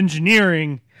of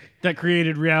engineering that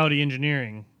created reality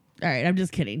engineering. All right, I'm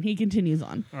just kidding. He continues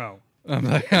on. Oh. I'm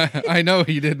like, I know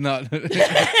he did not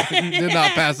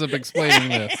pass up explaining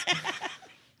this.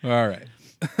 All right.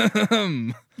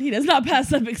 He does not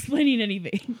pass up explaining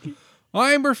anything.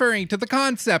 I'm referring to the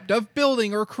concept of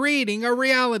building or creating a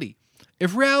reality.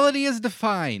 If reality is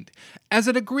defined as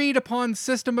an agreed upon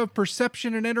system of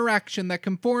perception and interaction that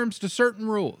conforms to certain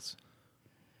rules,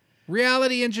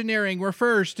 reality engineering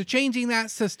refers to changing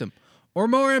that system, or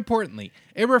more importantly,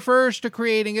 it refers to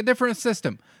creating a different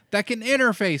system that can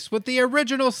interface with the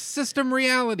original system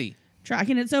reality.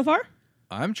 Tracking it so far?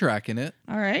 I'm tracking it.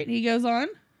 All right, he goes on.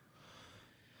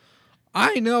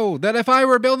 I know that if I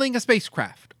were building a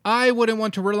spacecraft, I wouldn't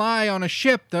want to rely on a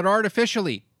ship that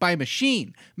artificially, by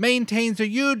machine, maintains a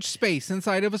huge space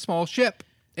inside of a small ship.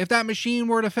 If that machine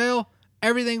were to fail,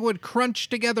 everything would crunch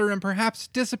together and perhaps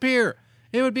disappear.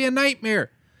 It would be a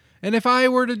nightmare. And if I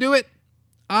were to do it,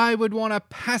 I would want a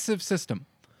passive system.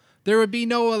 There would be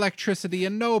no electricity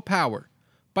and no power.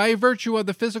 By virtue of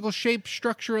the physical shape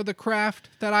structure of the craft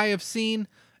that I have seen,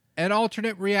 an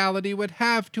alternate reality would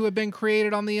have to have been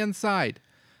created on the inside.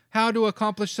 How to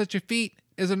accomplish such a feat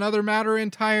is another matter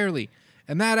entirely,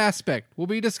 and that aspect will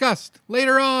be discussed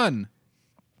later on.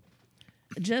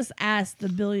 Just ask the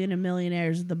billion and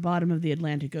millionaires at the bottom of the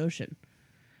Atlantic Ocean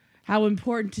how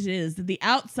important it is that the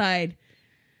outside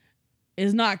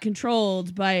is not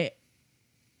controlled by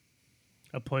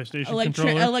A PlayStation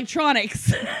controller. electronics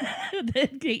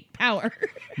that get power.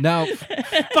 Now,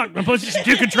 Fuck, my PlayStation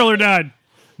 2 controller died.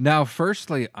 Now,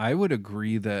 firstly, I would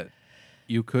agree that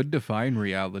you could define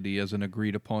reality as an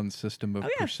agreed upon system of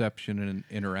perception and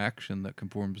interaction that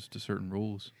conforms to certain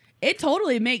rules. It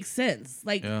totally makes sense.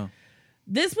 Like, Yeah.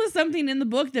 this was something in the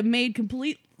book that made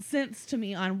complete sense to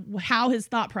me on how his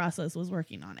thought process was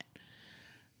working on it.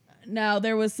 Now,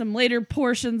 there was some later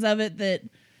portions of it that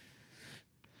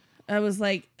I was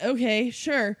like, okay,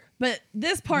 sure. But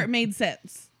this part made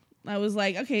sense. I was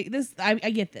like, okay, I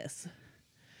get this.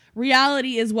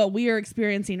 Reality is what we are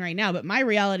experiencing right now, but my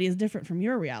reality is different from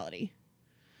your reality.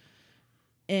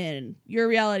 And your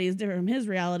reality is different from his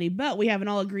reality, but we haven't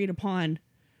all agreed upon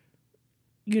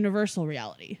universal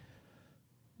reality.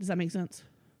 Does that make sense?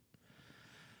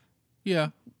 Yeah.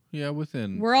 Yeah,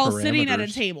 within We're all sitting at a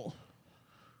parameters. table.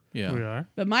 Yeah. We are.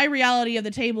 But my reality of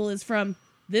the table is from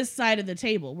this side of the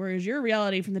table, whereas your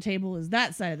reality from the table is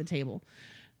that side of the table.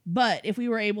 But if we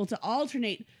were able to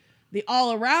alternate the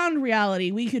all-around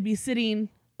reality, we could be sitting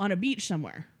on a beach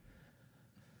somewhere.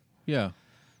 Yeah.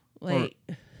 Like,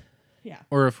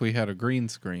 Or if we had a green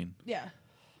screen, yeah.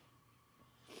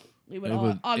 We would It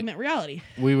would- augment reality.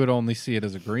 we would only see it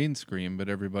as a green screen, but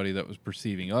everybody that was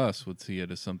perceiving us would see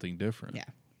it as something different. Yeah.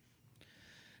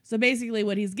 So basically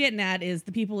what he's getting at is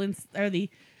the people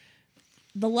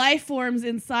the life forms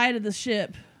inside of the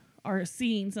ship are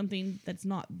seeing something that's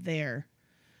not there,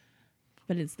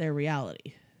 but it's their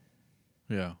reality.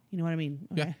 Yeah. You know what I mean?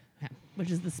 Yeah.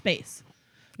 Which is the space.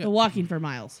 Yeah. The walking for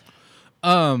miles.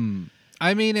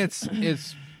 I mean,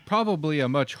 it's probably a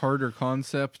much harder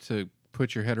concept to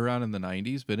put your head around in the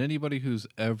 90s, but anybody who's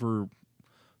ever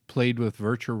played with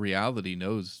virtual reality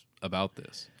knows about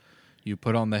this. You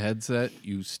put on the headset,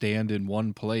 you stand in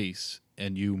one place,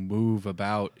 and you move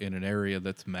about in an area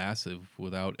that's massive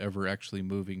without ever actually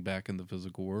moving back in the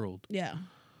physical world. Yeah.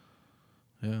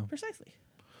 Yeah. Precisely.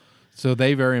 So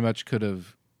they very much could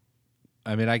have.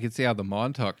 I mean, I could see how the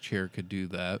Montauk chair could do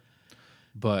that,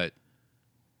 but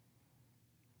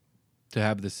to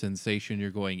have the sensation you're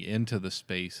going into the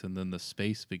space and then the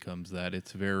space becomes that,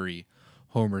 it's very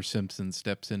Homer Simpson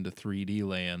steps into 3D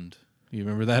land. You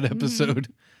remember that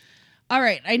episode? All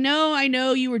right, I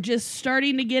know you were just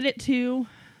starting to get it too.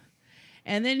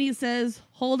 And then he says,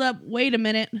 hold up, wait a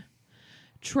minute.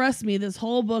 Trust me, this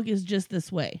whole book is just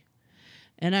this way.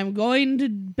 And I'm going to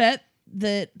bet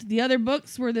that the other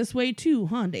books were this way too,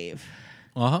 huh, Dave?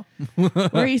 Uh-huh.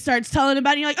 Where he starts telling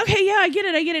about it, and you're like, okay, yeah, I get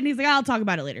it. And he's like, I'll talk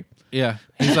about it later. Yeah.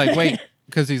 He's like, wait,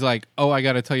 because he's like, oh, I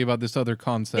got to tell you about this other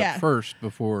concept Yeah. first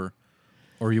before,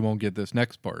 or you won't get this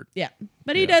next part. Yeah.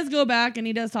 But he does go back and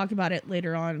he does talk about it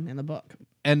later on in the book.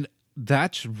 And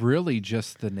that's really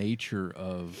just the nature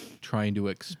of trying to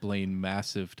explain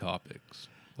massive topics.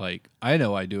 Like, I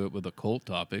know I do it with occult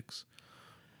topics.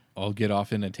 I'll get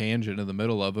off in a tangent in the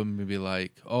middle of them and be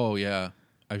like, oh, yeah,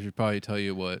 I should probably tell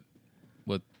you what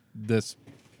this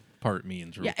part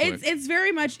means real quick. It's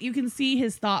very much, you can see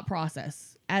his thought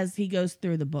process as he goes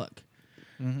through the book.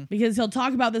 Mm-hmm. Because he'll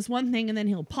talk about this one thing and then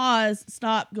he'll pause,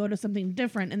 stop, go to something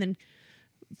different, and then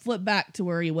flip back to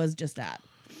where he was just at.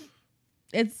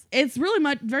 It's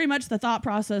really very much the thought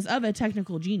process of a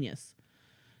technical genius.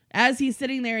 As he's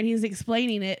sitting there and he's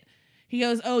explaining it, he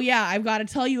goes, oh yeah, I've got to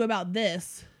tell you about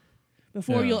this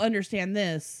before you'll understand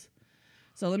this.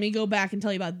 So let me go back and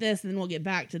tell you about this, and then we'll get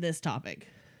back to this topic.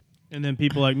 And then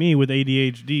people like me with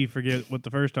ADHD forget what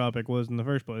the first topic was in the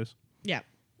first place. Yeah.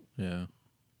 Yeah.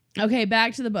 Okay,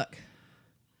 back to the book.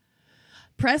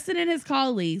 Preston and his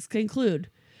colleagues conclude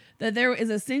that there is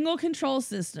a single control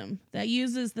system that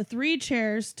uses the 3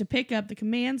 chairs to pick up the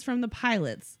commands from the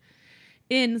pilots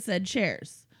in said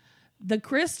chairs. The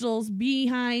crystals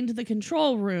behind the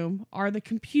control room are the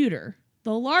computer.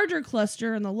 The larger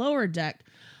cluster in the lower deck,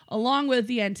 along with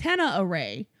the antenna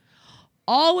array,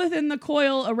 all within the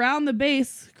coil around the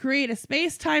base, create a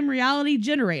space-time reality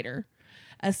generator,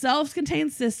 a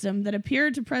self-contained system that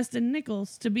appeared to Preston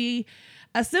Nichols to be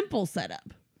a simple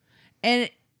setup.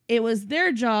 And it was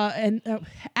their job, and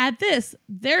at this,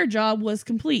 their job was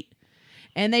complete.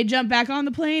 And they jumped back on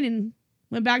the plane and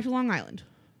went back to Long Island.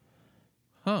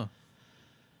 Huh.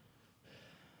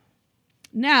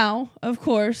 Now, of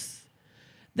course,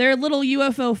 their little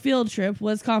UFO field trip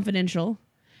was confidential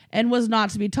and was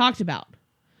not to be talked about.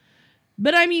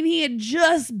 But I mean, he had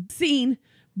just been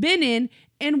in,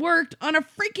 and worked on a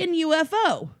freaking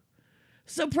UFO.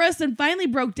 So Preston finally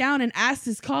broke down and asked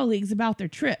his colleagues about their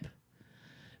trip.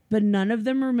 But none of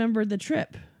them remembered the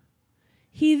trip.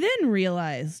 He then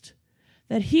realized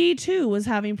that he too was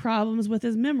having problems with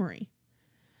his memory.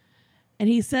 And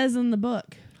he says in the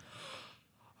book,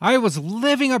 I was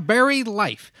living a buried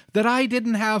life that I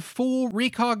didn't have full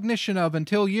recognition of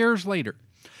until years later.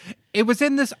 It was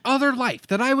in this other life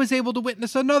that I was able to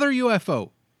witness another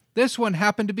UFO. This one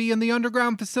happened to be in the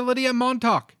underground facility at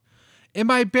Montauk. In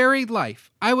my buried life,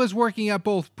 I was working at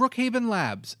both Brookhaven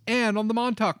Labs and on the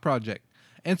Montauk Project,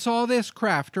 and saw this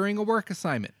craft during a work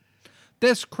assignment.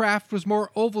 This craft was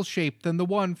more oval-shaped than the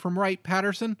one from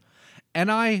Wright-Patterson,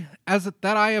 and I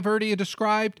have already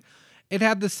described. It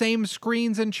had the same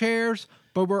screens and chairs,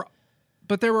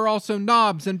 but there were also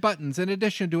knobs and buttons in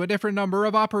addition to a different number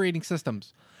of operating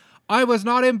systems. I was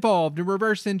not involved in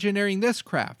reverse engineering this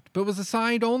craft, but was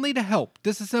assigned only to help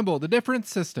disassemble the different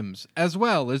systems as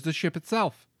well as the ship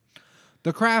itself.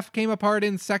 The craft came apart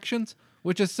in sections,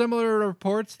 which is similar to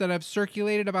reports that have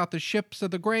circulated about the ships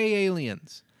of the gray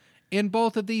aliens. In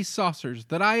both of these saucers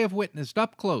that I have witnessed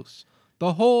up close,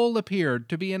 the whole appeared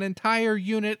to be an entire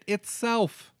unit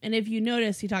itself. and if you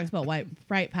notice, he talks about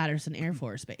Wright-Patterson Air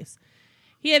Force Base.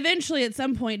 He eventually, at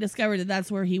some point, discovered that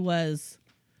that's where he was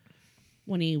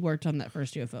when he worked on that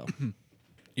first UFO.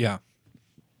 Yeah.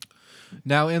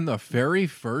 Now, in the very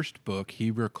first book, he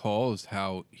recalls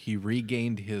how he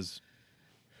regained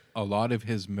a lot of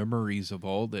his memories of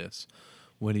all this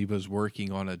when he was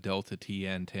working on a Delta T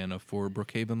antenna for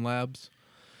Brookhaven Labs.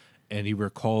 And he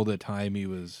recalled a time he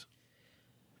was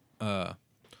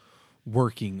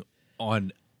working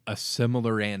on a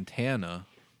similar antenna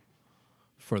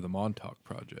for the Montauk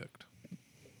Project.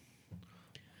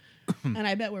 And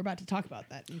I bet we're about to talk about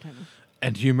that in time.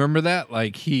 And do you remember that?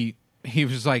 Like, he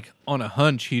was like on a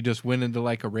hunch. He just went into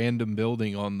like a random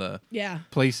building on the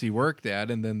place he worked at.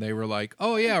 And then they were like,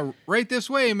 oh yeah, right this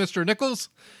way, Mr. Nichols.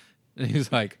 And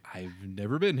he's like, I've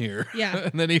never been here. Yeah.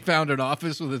 And then he found an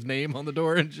office with his name on the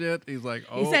door and shit. He's like,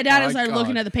 oh, He sat down and my started God.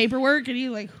 looking at the paperwork, and he's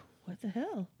like, what the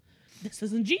hell? This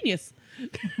is ingenious.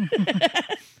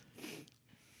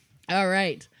 All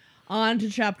right. On to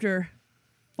chapter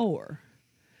 4.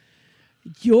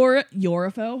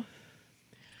 UFO?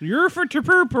 You're for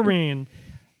Superman.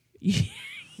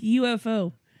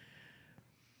 UFO.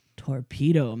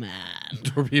 Torpedo Man.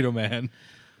 Torpedo Man.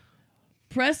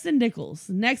 Preston Nichols'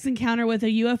 next encounter with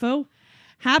a UFO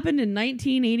happened in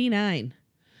 1989.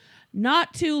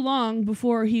 not too long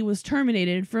before he was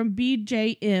terminated from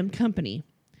BJM Company.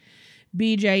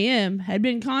 BJM had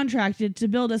been contracted to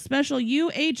build a special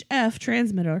UHF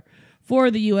transmitter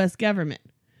for the U.S. government.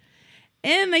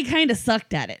 And they kind of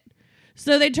sucked at it.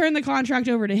 So they turned the contract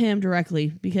over to him directly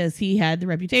because he had the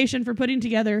reputation for putting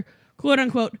together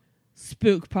quote-unquote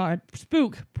spook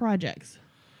projects.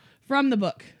 From the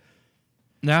book.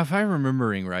 Now, if I'm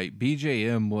remembering right,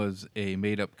 BJM was a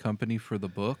made-up company for the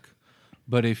book,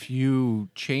 but if you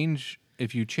change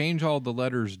all the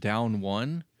letters down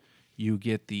one, you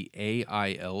get the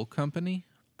AIL company,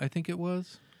 I think it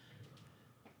was.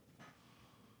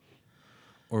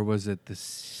 Or was it the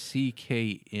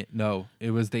CK? No,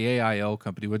 it was the AIL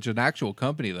company, which is an actual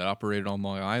company that operated on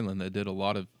Long Island that did a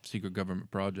lot of secret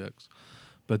government projects.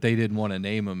 But they didn't want to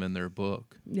name them in their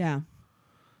book. Yeah.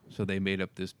 So they made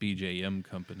up this BJM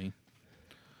company.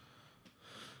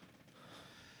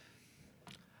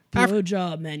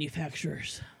 Blowjob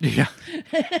manufacturers. Yeah.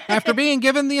 After being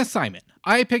given the assignment,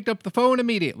 I picked up the phone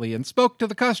immediately and spoke to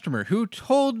the customer, who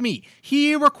told me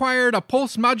he required a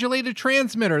pulse-modulated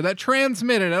transmitter that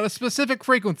transmitted at a specific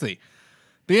frequency.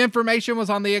 The information was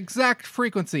on the exact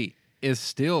frequency, is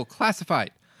still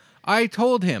classified. I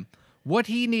told him what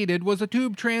he needed was a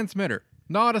tube transmitter,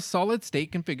 not a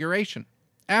solid-state configuration.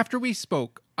 After we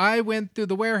spoke, I went through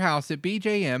the warehouse at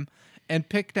BJM and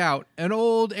picked out an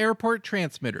old airport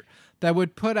transmitter that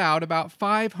would put out about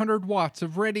 500 watts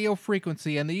of radio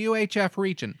frequency in the UHF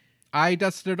region. I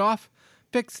dusted it off,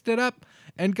 fixed it up,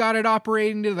 and got it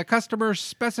operating to the customer's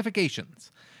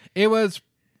specifications. It was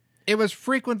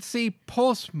frequency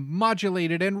pulse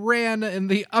modulated and ran in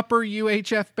the upper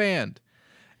UHF band.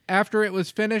 After it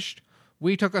was finished,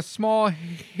 we took a small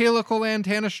helical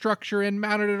antenna structure and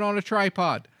mounted it on a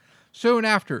tripod. Soon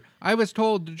after, I was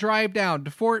told to drive down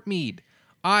to Fort Meade.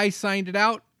 I signed it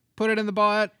out, put it in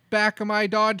the back of my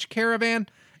Dodge Caravan,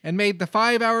 and made the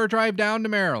 5-hour drive down to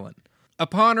Maryland.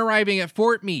 Upon arriving at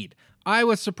Fort Meade, I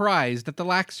was surprised at the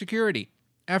lack of security.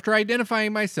 After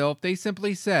identifying myself, they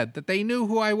simply said that they knew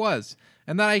who I was,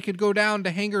 and that I could go down to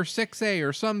Hangar 6A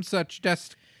or some such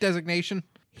designation.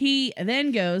 He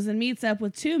then goes and meets up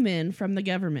with 2 men from the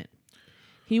government.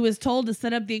 He was told to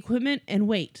set up the equipment and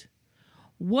wait.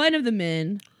 One of the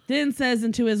men then says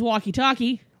into his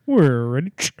walkie-talkie, "We're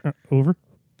ready." Over.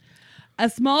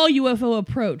 A small UFO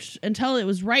approached until it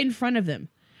was right in front of them.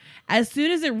 As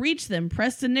soon as it reached them,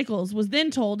 Preston Nichols was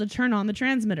then told to turn on the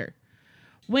transmitter.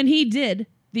 When he did,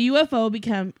 the UFO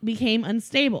became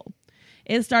unstable.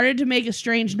 It started to make a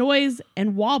strange noise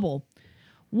and wobble.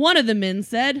 One of the men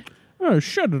said,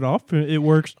 "Shut it off. It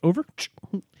works." Over.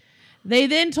 They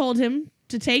then told him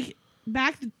to take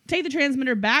the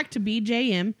transmitter back to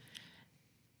BJM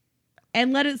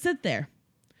and let it sit there.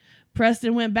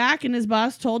 Preston went back and his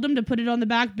boss told him to put it on the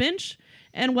back bench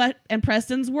and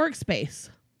Preston's workspace.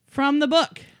 From the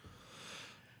book.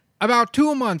 About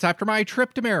 2 months after my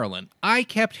trip to Maryland, I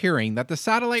kept hearing that the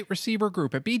satellite receiver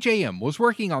group at BJM was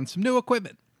working on some new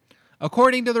equipment.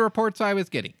 According to the reports I was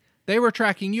getting, they were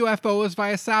tracking UFOs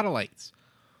via satellites.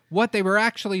 What they were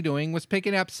actually doing was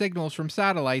picking up signals from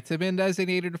satellites that had been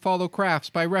designated to follow crafts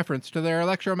by reference to their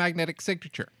electromagnetic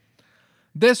signature.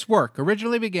 This work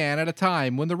originally began at a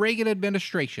time when the Reagan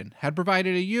administration had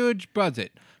provided a huge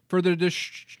budget for the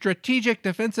Strategic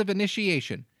Defensive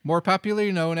Initiation, more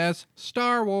popularly known as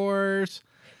Star Wars.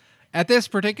 At this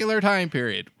particular time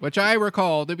period, which I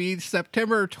recall to be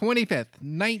September 25th,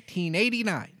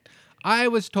 1989, I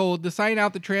was told to sign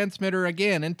out the transmitter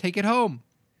again and take it home.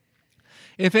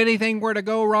 If anything were to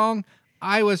go wrong,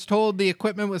 I was told the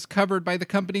equipment was covered by the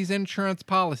company's insurance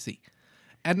policy.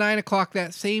 At 9 o'clock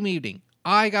that same evening,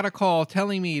 I got a call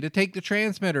telling me to take the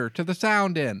transmitter to the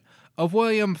sound end of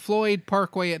William Floyd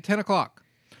Parkway at 10 o'clock.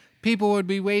 People would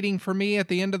be waiting for me at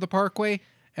the end of the parkway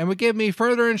and would give me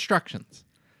further instructions.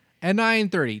 At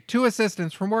 9:30, 2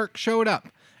 assistants from work showed up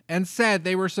and said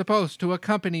they were supposed to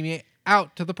accompany me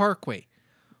out to the parkway.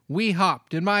 We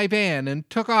hopped in my van and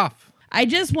took off. I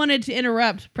just wanted to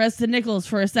interrupt Preston Nichols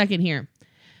for a second here.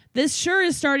 This sure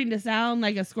is starting to sound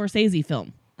like a Scorsese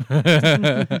film.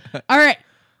 All right,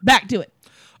 back to it.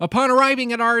 Upon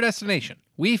arriving at our destination,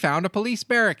 we found a police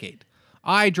barricade.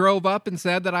 I drove up and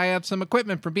said that I have some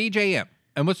equipment from BJM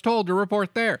and was told to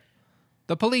report there.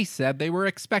 The police said they were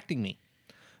expecting me.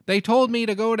 They told me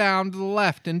to go down to the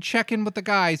left and check in with the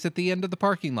guys at the end of the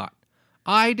parking lot.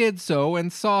 I did so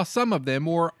and saw some of them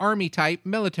wore army-type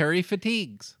military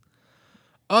fatigues.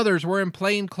 Others were in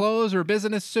plain clothes or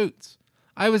business suits.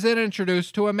 I was then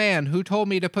introduced to a man who told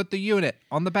me to put the unit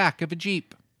on the back of a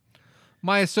Jeep.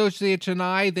 My associates and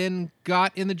I then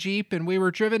got in the Jeep and we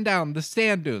were driven down the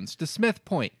sand dunes to Smith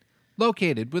Point,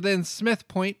 located within Smith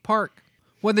Point Park.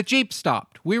 When the Jeep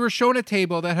stopped, we were shown a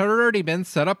table that had already been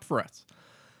set up for us.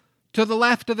 To the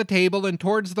left of the table and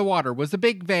towards the water was a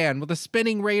big van with a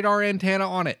spinning radar antenna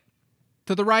on it.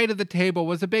 To the right of the table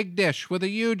was a big dish with a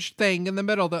huge thing in the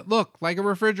middle that looked like a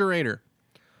refrigerator.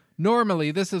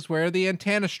 Normally, this is where the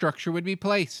antenna structure would be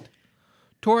placed.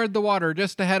 Toward the water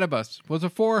just ahead of us was a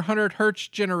 400 hertz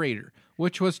generator,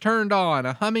 which was turned on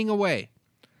and humming away.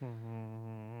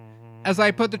 As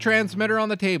I put the transmitter on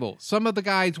the table, some of the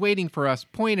guys waiting for us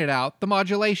pointed out the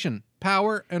modulation,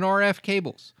 power, and RF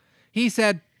cables. He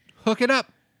said, "Hook it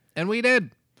up," and we did.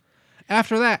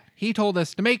 After that, he told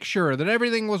us to make sure that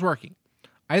everything was working.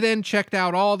 I then checked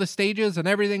out all the stages and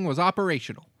everything was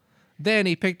operational. Then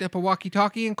he picked up a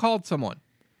walkie-talkie and called someone.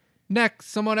 Next,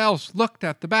 someone else looked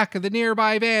at the back of the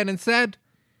nearby van and said,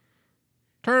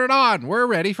 "Turn it on, we're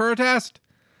ready for a test."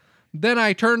 Then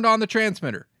I turned on the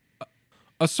transmitter.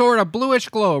 A sort of bluish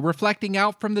glow reflecting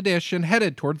out from the dish and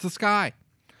headed towards the sky.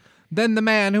 Then the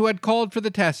man who had called for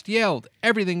the test yelled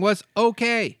everything was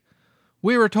okay.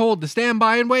 We were told to stand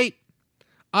by and wait.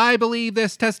 I believe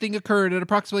this testing occurred at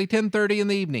approximately 10:30 in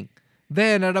the evening.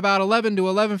 Then at about 11 to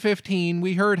 11:15,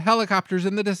 we heard helicopters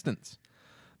in the distance.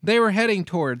 They were heading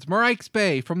towards Moraik's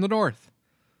Bay from the north.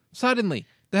 Suddenly,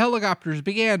 the helicopters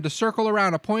began to circle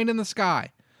around a point in the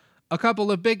sky. A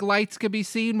couple of big lights could be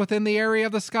seen within the area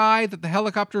of the sky that the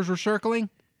helicopters were circling.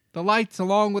 The lights,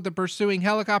 along with the pursuing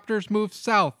helicopters, moved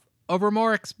south over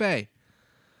Moraik's Bay.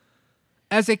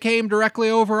 As it came directly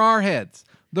over our heads,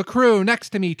 the crew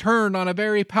next to me turned on a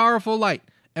very powerful light,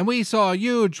 and we saw a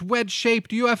huge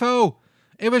wedge-shaped UFO.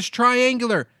 It was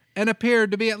triangular and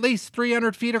appeared to be at least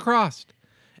 300 feet across.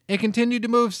 It continued to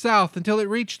move south until it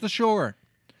reached the shore.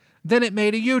 Then it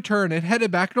made a U-turn and headed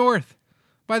back north.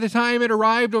 By the time it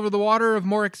arrived over the water of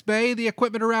Moraik's Bay, the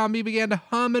equipment around me began to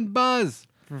hum and buzz.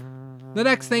 The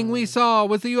next thing we saw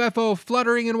was the UFO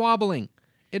fluttering and wobbling.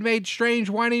 It made strange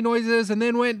whiny noises and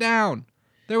then went down.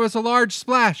 There was a large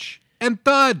splash and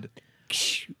thud.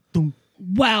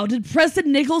 Wow, did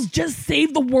Preston Nichols just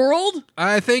save the world?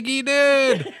 I think he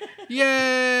did.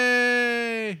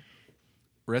 Yay!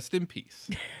 Rest in peace.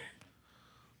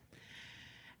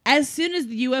 As soon as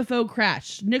the UFO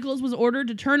crashed, Nichols was ordered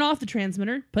to turn off the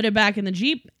transmitter, put it back in the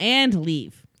Jeep, and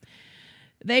leave.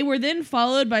 They were then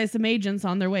followed by some agents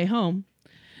on their way home,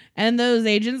 and those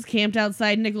agents camped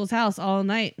outside Nichols' house all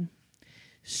night.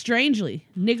 Strangely,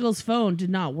 Nichols' phone did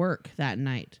not work that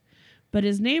night, but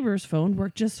his neighbor's phone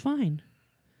worked just fine.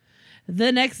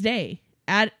 The next day,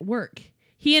 at work,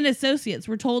 he and associates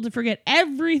were told to forget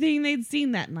everything they'd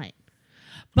seen that night.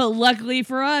 But luckily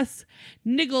for us,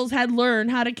 Nichols had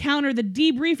learned how to counter the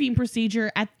debriefing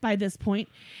procedure by this point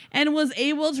and was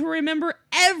able to remember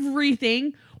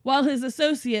everything while his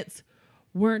associates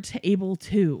weren't able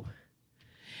to.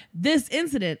 This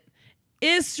incident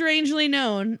is strangely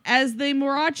known as the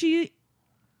Moraik's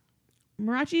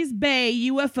Bay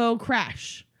UFO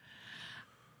crash.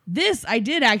 This I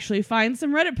did actually find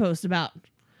some Reddit posts about.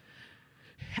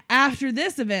 After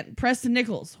this event, Preston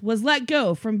Nichols was let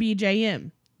go from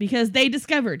BJM because they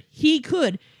discovered he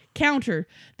could counter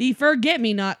the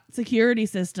Forget-Me-Not security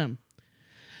system.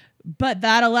 But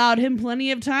that allowed him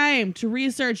plenty of time to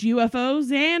research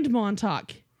UFOs and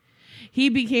Montauk. He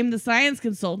became the science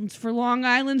consultant for Long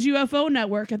Island's UFO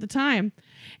network at the time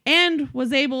and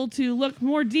was able to look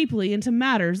more deeply into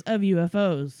matters of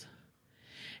UFOs.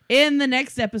 In the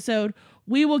next episode,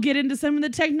 we will get into some of the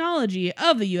technology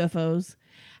of the UFOs,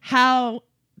 how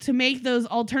to make those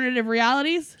alternative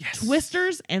realities,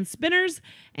 twisters and spinners,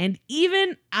 and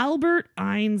even Albert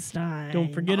Einstein.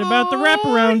 Don't forget about the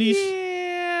wraparoundies.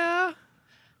 Yeah.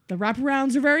 The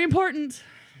wraparounds are very important.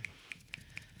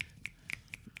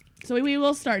 So we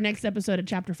will start next episode at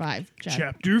Chapter 5. Chad.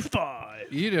 Chapter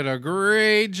 5. You did a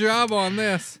great job on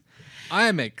this. I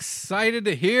am excited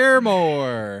to hear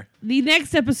more. The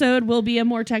next episode will be a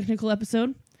more technical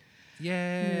episode.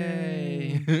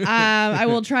 Yay. I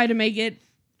will try to make it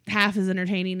half as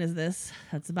entertaining as this.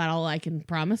 That's about all I can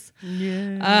promise.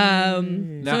 Now,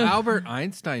 Albert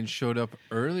Einstein showed up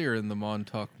earlier in the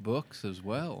Montauk books as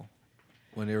well,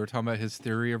 when they were talking about his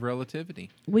theory of relativity.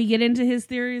 We get into his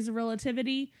theories of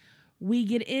relativity. We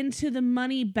get into the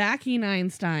money backing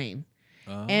Einstein.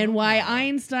 And why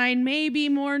Einstein may be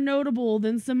more notable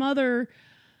than some other,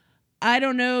 I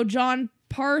don't know, John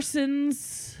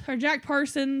Parsons or Jack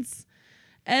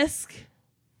Parsons-esque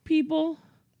people.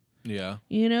 Yeah.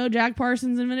 You know, Jack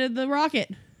Parsons invented the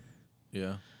rocket.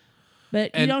 Yeah.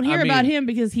 But you don't hear about him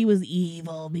because he was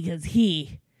evil, because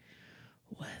he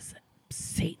was a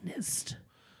Satanist.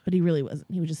 But he really wasn't.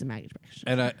 He was just a magic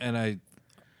practitioner. And I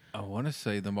I want to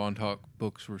say the Montauk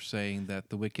books were saying that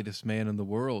the wickedest man in the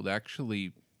world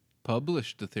actually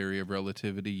published the theory of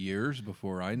relativity years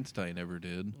before Einstein ever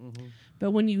did.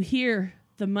 But when you hear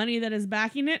the money that is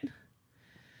backing it,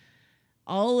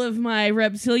 all of my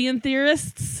reptilian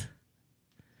theorists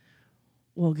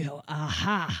will go,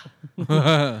 aha.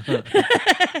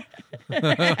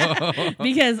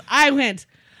 Because I went,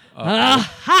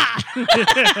 aha.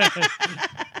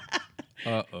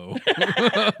 Uh-oh.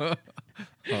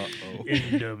 Uh-oh.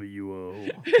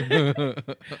 NWO.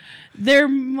 There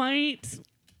might,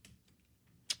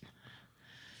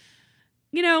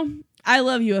 I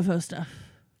love UFO stuff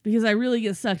because I really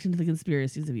get sucked into the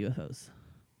conspiracies of UFOs.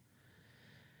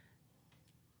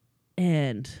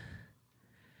 And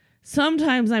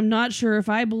sometimes I'm not sure if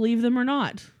I believe them or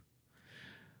not.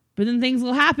 But then things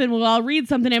will happen where I'll read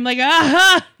something and I'm like,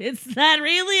 aha, it's that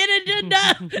alien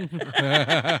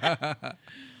agenda.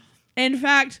 In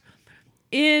fact,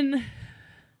 in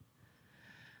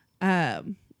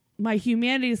my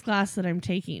humanities class that I'm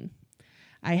taking,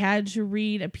 I had to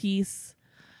read a piece,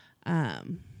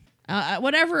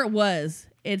 whatever it was,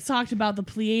 it talked about the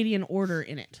Pleiadian order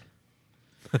in it.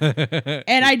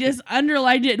 And I just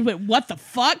underlined it and went, what the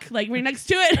fuck? Like right next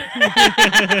to it.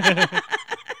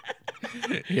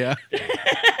 Yeah.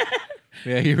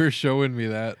 Yeah, you were showing me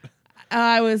that.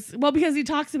 Because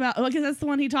that's the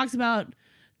one he talks about,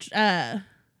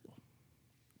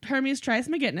 Hermes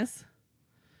Trismegistus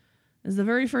is the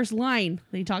very first line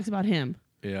that he talks about him.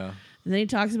 Yeah. And then he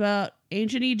talks about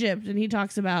ancient Egypt, and he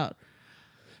talks about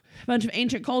a bunch of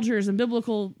ancient cultures and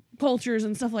biblical cultures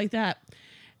and stuff like that.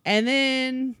 And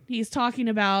then he's talking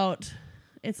about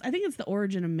I think it's the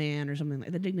origin of man or something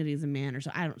like the dignities of man or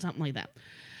something like that.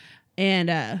 And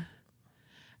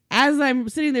as I'm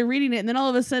sitting there reading it, and then all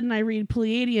of a sudden I read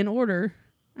Pleiadian order,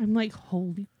 I'm like,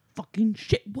 holy fucking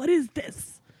shit, what is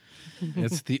this?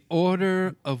 It's the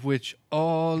order of which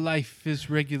all life is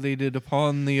regulated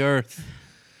upon the earth.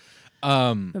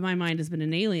 But my mind has been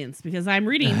in aliens because I'm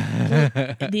reading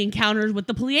the encounters with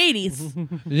the Pleiades.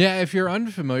 Yeah, if you're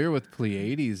unfamiliar with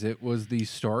Pleiades, it was the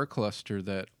star cluster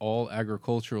that all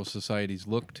agricultural societies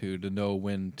look to know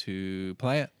when to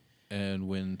plant and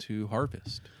when to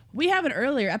harvest. We have an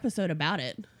earlier episode about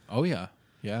it. Oh, yeah.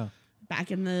 Yeah. Back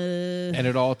in the And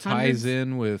it all ties hundreds.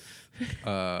 in with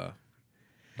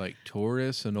like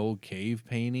Taurus and old cave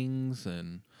paintings,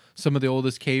 and some of the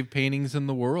oldest cave paintings in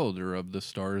the world are of the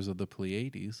stars of the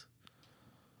Pleiades.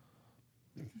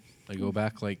 They go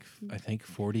back like, I think,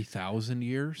 40,000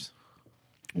 years.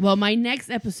 Well, my next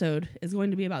episode is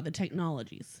going to be about the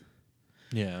technologies.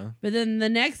 Yeah. But then the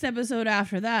next episode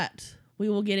after that, we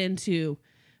will get into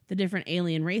the different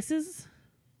alien races,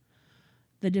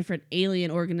 the different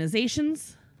alien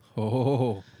organizations,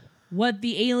 Oh. what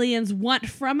the aliens want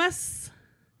from us,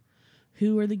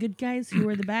 who are the good guys, who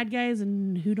are the bad guys,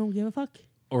 and who don't give a fuck.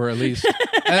 Or at least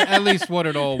at least what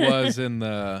it all was in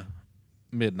the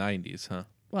mid-90s, huh?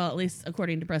 Well, at least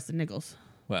according to Preston Nichols.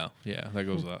 Well, yeah, that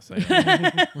goes without saying.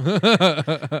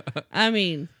 I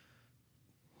mean,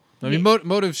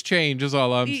 motives change is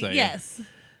all I'm saying. yes.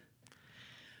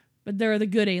 But there are the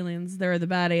good aliens, there are the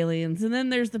bad aliens, and then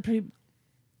there's the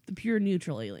pure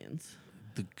neutral aliens.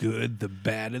 The good, the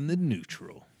bad, and the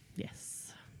neutral.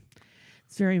 Yes.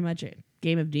 It's very much a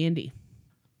game of D&D.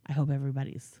 I hope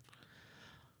everybody's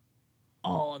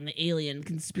all in the alien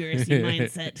conspiracy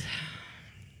mindset.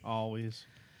 Always.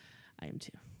 I am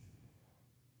too.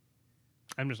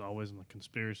 I'm just always in the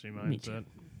conspiracy Me too. mindset.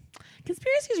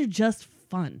 Conspiracies are just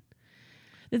fun.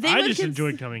 The thing I with just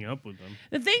enjoy coming up with them.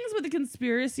 The things with the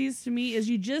conspiracies to me is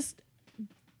you just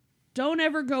don't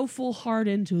ever go full hard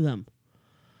into them.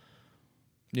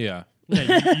 Yeah.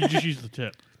 Yeah, you just use the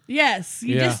tip. Yes,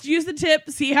 you Yeah. just use the tip,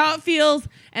 see how it feels,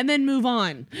 and then move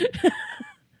on.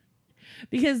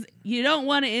 Because you don't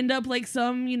want to end up like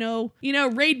some,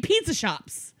 raid pizza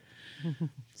shops.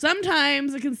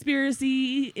 Sometimes a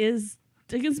conspiracy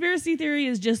theory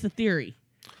is just a theory.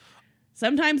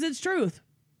 Sometimes it's truth.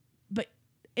 But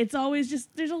it's always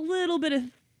just, there's a little bit of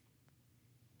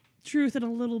truth and a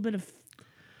little bit of,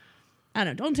 I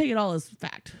don't know, don't take it all as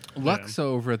fact. Lux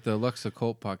over at the Lux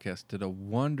Occult podcast did a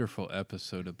wonderful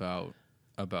episode about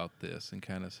this and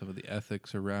kind of some of the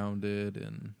ethics around it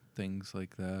and things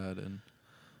like that. And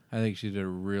I think she did a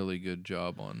really good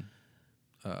job on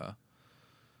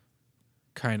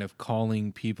kind of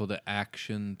calling people to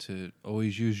action to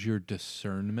always use your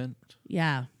discernment.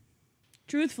 Yeah.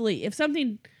 Truthfully, if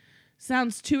something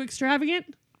sounds too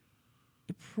extravagant,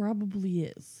 it probably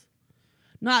is.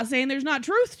 Not saying there's not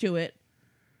truth to it,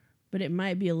 but it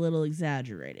might be a little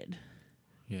exaggerated.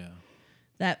 Yeah.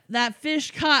 That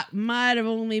fish caught might have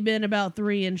only been about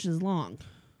 3 inches long.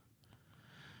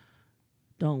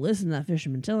 Don't listen to that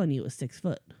fisherman telling you it was 6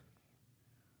 foot.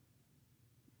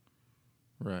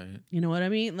 Right. You know what I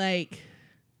mean? Like,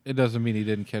 It doesn't mean he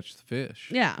didn't catch the fish.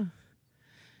 yeah.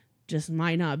 Just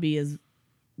might not be as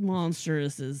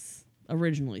monstrous as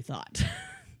originally thought.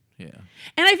 Yeah.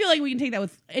 And I feel like we can take that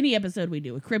with any episode we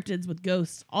do, with cryptids, with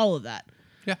ghosts, all of that.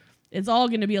 Yeah. It's all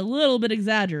going to be a little bit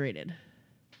exaggerated.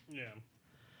 Yeah.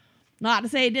 Not to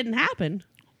say it didn't happen.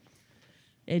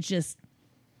 It's just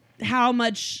how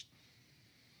much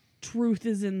truth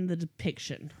is in the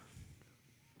depiction.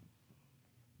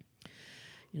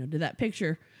 You know, did that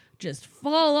picture just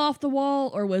fall off the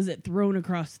wall, or was it thrown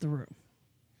across the room?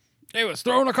 It was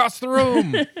thrown across the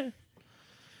room.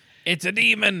 It's a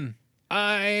demon.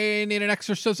 I need an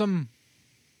exorcism.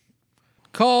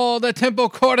 Call the temple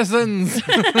courtesans.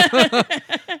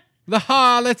 The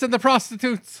harlots and the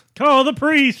prostitutes. Call the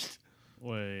priest.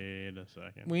 Wait a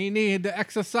second. We need to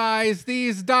exorcise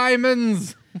these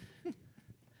diamonds.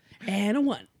 And a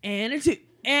 1, and a 2,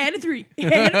 and a 3,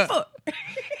 and a 4.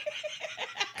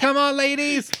 Come on,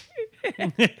 ladies.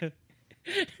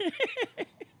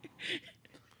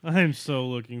 I'm so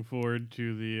looking forward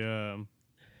to the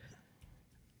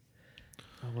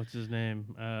what's his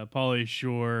name? Pauly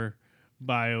Shore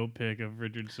biopic of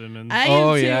Richard Simmons. I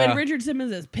Oh, am too, yeah. and Richard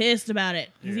Simmons is pissed about it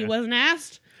because he Yeah. wasn't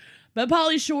asked. But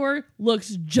Pauly Shore looks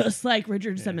just like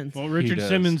Richard Simmons. Well, Richard does.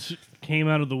 Simmons came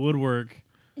out of the woodwork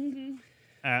to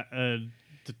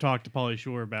talk to Pauly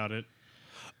Shore about it.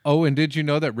 Oh, and did you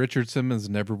know that Richard Simmons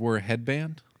never wore a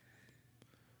headband?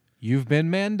 You've been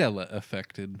Mandela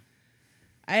affected.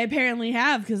 I apparently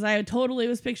have, because I totally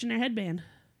was picturing a headband.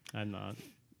 I'm not.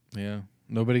 Yeah.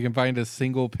 Nobody can find a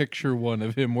single picture one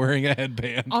of him wearing a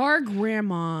headband. Our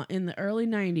grandma in the early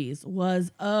 90s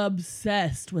was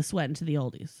obsessed with Sweatin' to the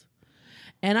Oldies.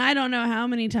 And I don't know how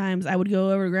many times I would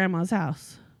go over to grandma's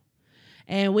house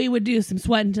and we would do some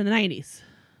Sweatin' to the 90s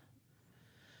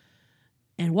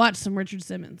and watch some Richard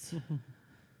Simmons.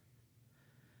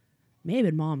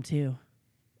 Maybe mom too.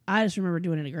 I just remember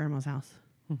doing it at grandma's house.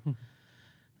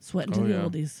 Sweatin' to Oh, the yeah.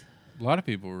 Oldies. A lot of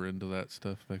people were into that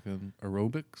stuff back then.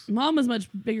 Aerobics. Mom was much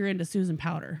bigger into Susan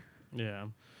Powder. Yeah.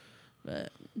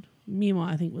 But Mima,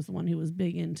 I think, was the one who was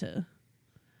big into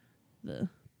I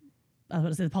was about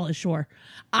to say the Pauly Shore.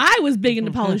 I was big into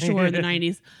Pauly Shore in the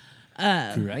 90s.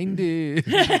 Grinded.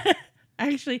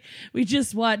 Actually, we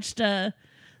just watched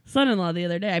Son-in-Law the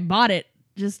other day. I bought it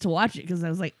just to watch it because I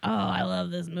was like, oh, I love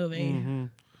this movie.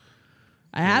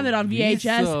 I have it on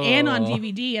VHS and on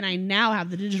DVD, and I now have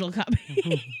the digital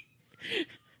copy.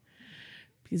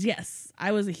 Because, yes,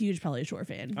 I was a huge Pauly Shore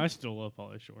fan. I still love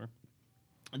Pauly Shore.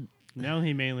 Now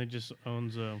he mainly just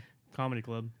owns a comedy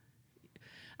club.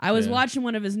 I was Yeah. watching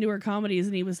one of his newer comedies,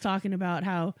 and he was talking about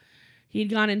how he'd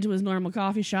gone into his normal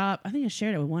coffee shop. I think I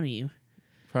shared it with one of you.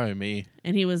 Probably me.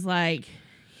 And he was like,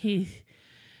 they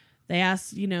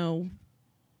asked,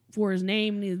 for his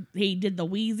name, and he did the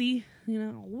wheezy,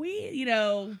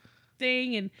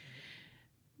 thing. And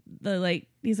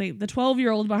he's like, the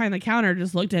 12-year-old behind the counter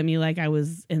just looked at me like I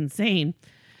was insane.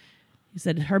 He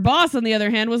said, her boss, on the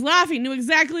other hand, was laughing, knew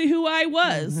exactly who I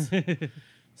was.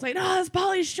 It's like, no, it's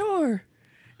Pauly Shore.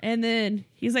 And then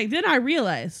he's like, then I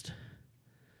realized.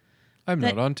 I'm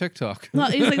That- not on TikTok. No,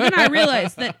 he's like, then I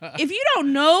realized that if you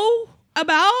don't know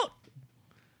about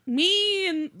me,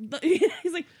 and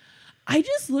he's like, I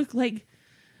just look like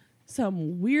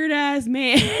some weird ass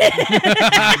man.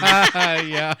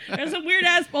 Yeah. Or some weird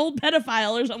ass old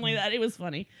pedophile or something like that. It was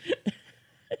funny.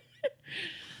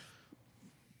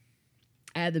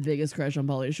 I had the biggest crush on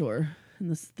Pauly Shore in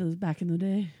those back in the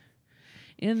day.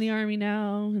 In the Army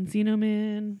now, Encino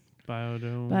Man,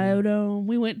 Biodome.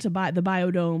 We went to the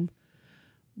Biodome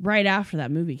right after that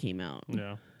movie came out.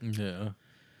 Yeah. Yeah.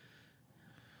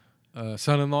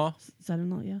 Son-in-law.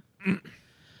 Son-in-law, yeah.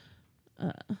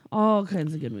 All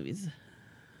kinds of good movies.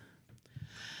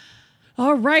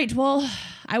 All right. Well,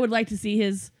 I would like to see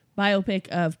his biopic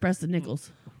of Preston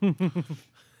Nichols.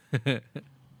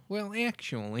 Well,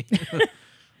 actually.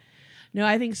 No,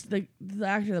 I think the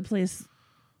actor that plays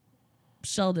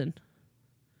Sheldon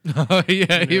Oh,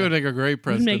 yeah, he would make a great would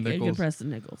Preston make a Nichols. good Preston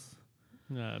Nichols.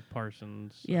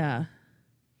 Parsons. Yeah.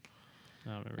 I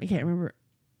don't remember. I can't remember.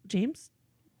 James?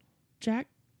 Jack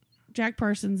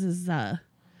Parsons is Is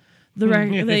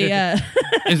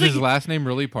his last name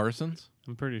really Parsons?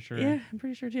 I'm pretty sure. yeah, I'm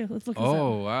pretty sure too. Let's look this up.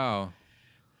 Oh, wow.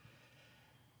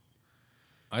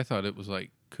 I thought it was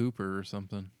like Cooper or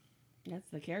something. That's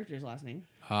the character's last name.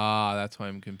 Ah, that's why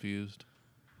I'm confused.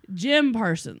 Jim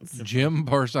Parsons. Jim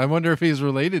Parsons. I wonder if he's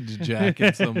related to Jack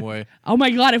in some way. Oh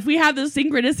my God! If we have this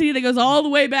synchronicity that goes all the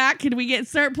way back, can we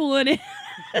start pulling in?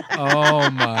 Oh,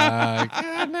 my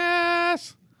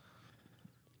goodness.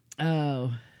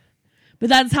 Oh. But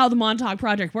that's how the Montauk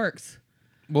Project works.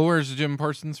 Well, where's Jim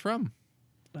Parsons from?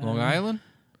 Long Island?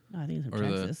 No, I think it's from Or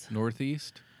Texas. the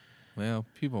Northeast? Well,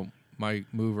 people might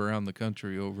move around the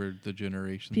country over the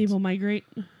generations. People migrate.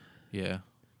 Yeah.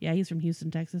 Yeah, he's from Houston,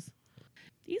 Texas.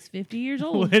 He's 50 years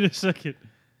old. Wait a second.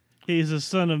 He's the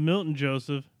son of Milton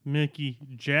Joseph, Mickey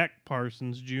Jack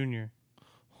Parsons Jr.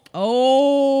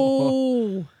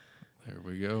 Oh. There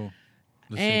we go.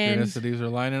 The And- synchronicities are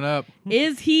lining up.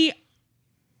 Is he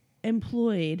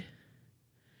employed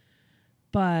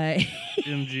by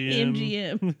MGM.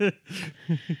 MGM?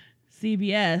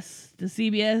 CBS. The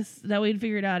CBS that we'd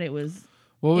figured out it was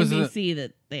What was NBC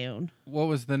that they own. What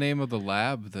was the name of the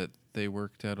lab that they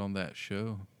worked at on that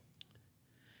show?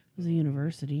 It was a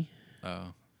university.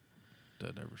 Oh.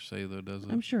 Doesn't ever say though, does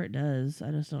it? I'm sure it does.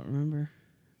 I just don't remember.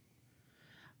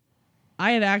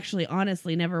 I have actually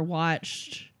honestly never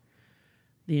watched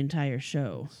the entire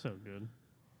show. So good.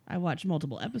 I watched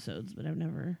multiple episodes, but I've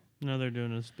never. Now they're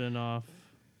doing a spin-off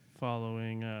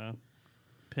following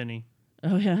Penny.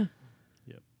 Oh yeah.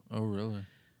 Oh, really?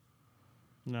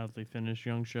 Now that they finished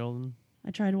Young Sheldon.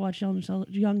 I tried to watch Young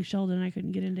Sheldon and I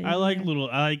couldn't get into it. I like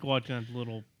watching the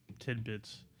little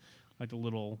tidbits, like the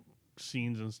little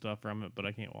scenes and stuff from it, but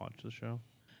I can't watch the show.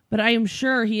 But I am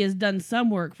sure he has done some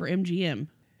work for MGM,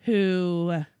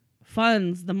 who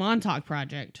funds the Montauk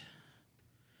Project.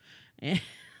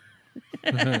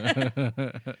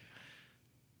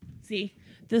 See,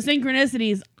 the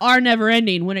synchronicities are never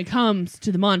ending when it comes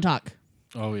to the Montauk,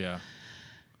 Oh, yeah.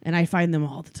 and I find them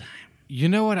all the time. You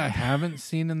know what I haven't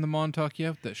seen in the Montauk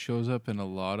yet that shows up in a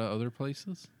lot of other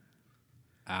places?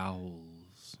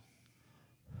 Owls.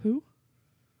 Who?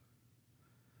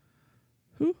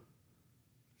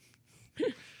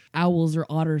 Owls or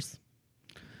otters.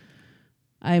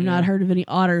 I have not heard of any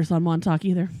otters on Montauk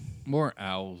either. More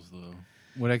owls,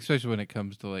 though. Especially when it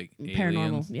comes to, like, Paranormal,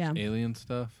 aliens, yeah. alien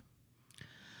stuff.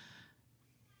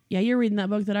 Yeah, you're reading that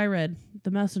book that I read,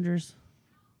 The Messengers.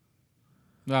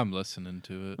 I'm listening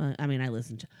to it. I mean, I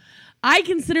listen to. I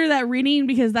consider that reading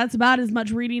because that's about as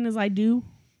much reading as I do.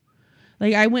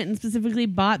 Like, I went and specifically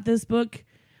bought this book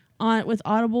with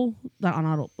Audible, not on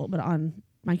Audible, but on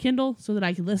my Kindle, so that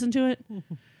I could listen to it.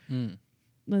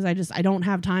 Because I don't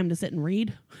have time to sit and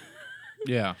read.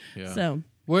 Yeah. So,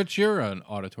 Which you're an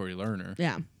auditory learner.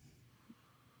 yeah.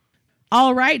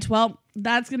 All right. Well,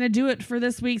 that's going to do it for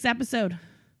this week's episode.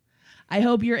 I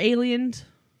hope you're aliened.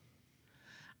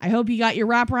 I hope you got your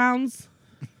wraparounds.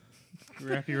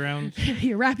 Wrappy rounds.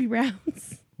 Your wrappy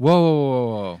rounds.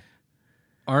 Whoa.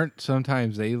 Aren't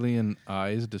sometimes alien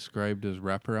eyes described as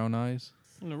wraparound eyes?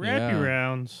 And the wrappy Yeah.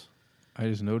 rounds. I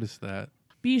just noticed that.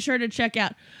 Be sure to check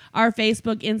out our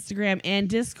Facebook, Instagram, and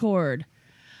Discord.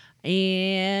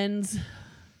 And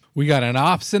We got an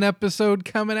Opsin episode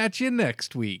coming at you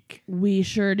next week. we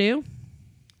sure do.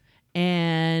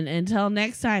 And until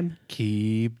next time,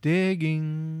 Keep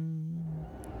digging.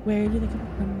 where do they come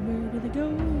from? Where do they go?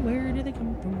 Where do they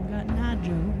come from? Cotton Eye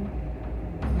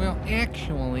Joe. Well,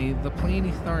 actually, the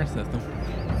Pleiades star system.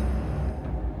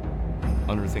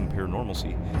 Unearthing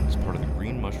Paranormalcy is part of the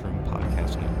Green Mushroom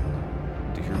Podcast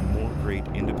Network. To hear more great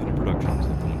independent productions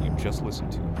like the one you just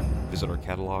listened to, visit our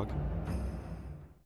catalog